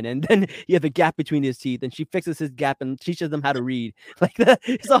fireman, and then he has a gap between his teeth and she fixes his gap and teaches them how to read. Like that,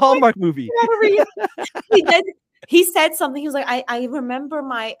 it's a Hallmark movie. He said something. He was like, I remember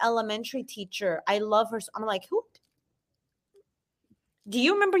my elementary teacher. I love her. I'm like, who? Do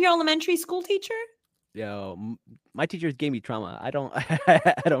you remember your elementary school teacher? Yo, my teachers gave me trauma. I don't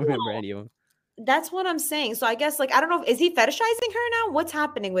remember any of them. That's what I'm saying. So I guess like, I don't know. Is he fetishizing her now? What's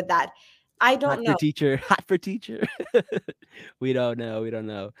happening with that? I don't Hot know. for teacher. Hot for teacher. We don't know. We don't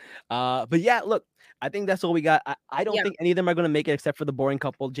know. But yeah, look, I think that's all we got. I don't Yeah, think any of them are going to make it except for the boring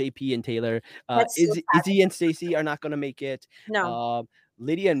couple, JP and Taylor. that's so sad. Izzy and Stacy are not going to make it. No.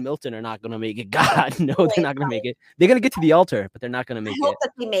 Lydia and Milton are not going to make it. God, no, Wait, they're not going to make it. They're going to get to the altar, but they're not going to I make hope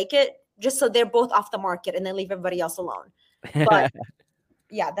that they make it just so they're both off the market and then leave everybody else alone. it. But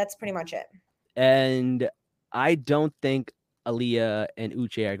yeah, that's pretty much it. And I don't think Aaliyah and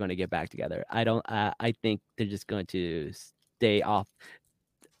Uche are going to get back together. I don't. I think they're just going to stay off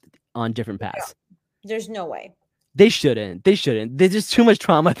on different paths. There's no way. They shouldn't. They shouldn't. There's just too much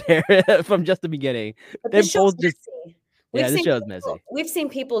trauma there from just the beginning. But They're this show's both just. messy. Yeah, this show's people, messy. we've seen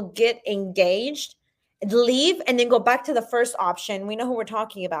people get engaged, leave, and then go back to the first option. We know who we're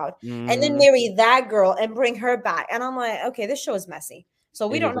talking about. And then Mhm. marry that girl and bring her back. And I'm like, okay, this show is messy. So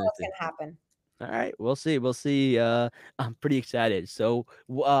we It don't is know what's messy. going to happen. All right, we'll see. We'll see. I'm pretty excited. So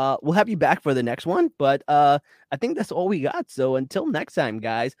we'll have you back for the next one. But I think that's all we got. So until next time,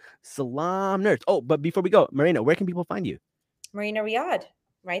 guys, Salaam nerds. Oh, but before we go, Marina, where can people find you? Marina Riyadh,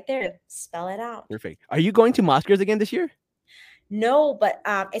 right there. Spell it out. Perfect. Are you going to Oscars again this year? No, but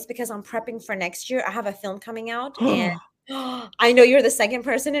it's because I'm prepping for next year. I have a film coming out, and I know you're the second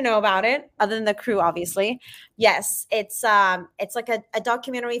person to know about it, other than the crew, obviously. Yes, it's like a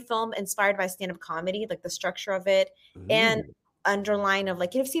documentary film inspired by stand-up comedy, like the structure of it, and Ooh. underline of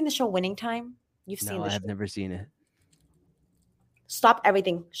like, you've seen the show Winning Time? You've seen No, the I show. have never seen it. Stop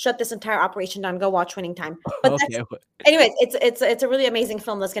everything. Shut this entire operation down. Go watch Winning Time. But Okay. anyways, it's a really amazing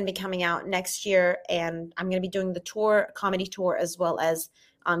film that's going to be coming out next year, and I'm going to be doing the comedy tour, as well as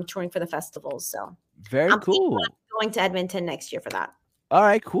touring for the festivals. So Very I'm cool. going to Edmonton next year for that. All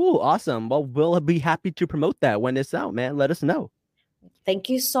right, cool. Awesome. Well, we'll be happy to promote that when it's out, man. Let us know. Thank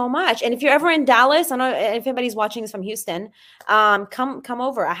you so much. And if you're ever in Dallas, I know if anybody's watching this from Houston, come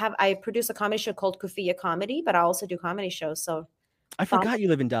over. I produce a comedy show called Kufia Comedy, but I also do comedy shows. So I forgot you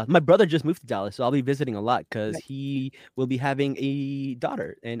live in Dallas. My brother just moved to Dallas, so I'll be visiting a lot because he will be having a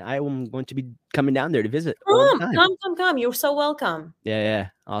daughter, and I am going to be coming down there to visit all the time. Come. You're so welcome. Yeah.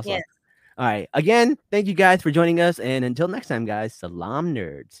 Awesome. Yes. All right. Again, thank you guys for joining us, and until next time, guys, Salaam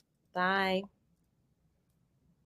nerds. Bye.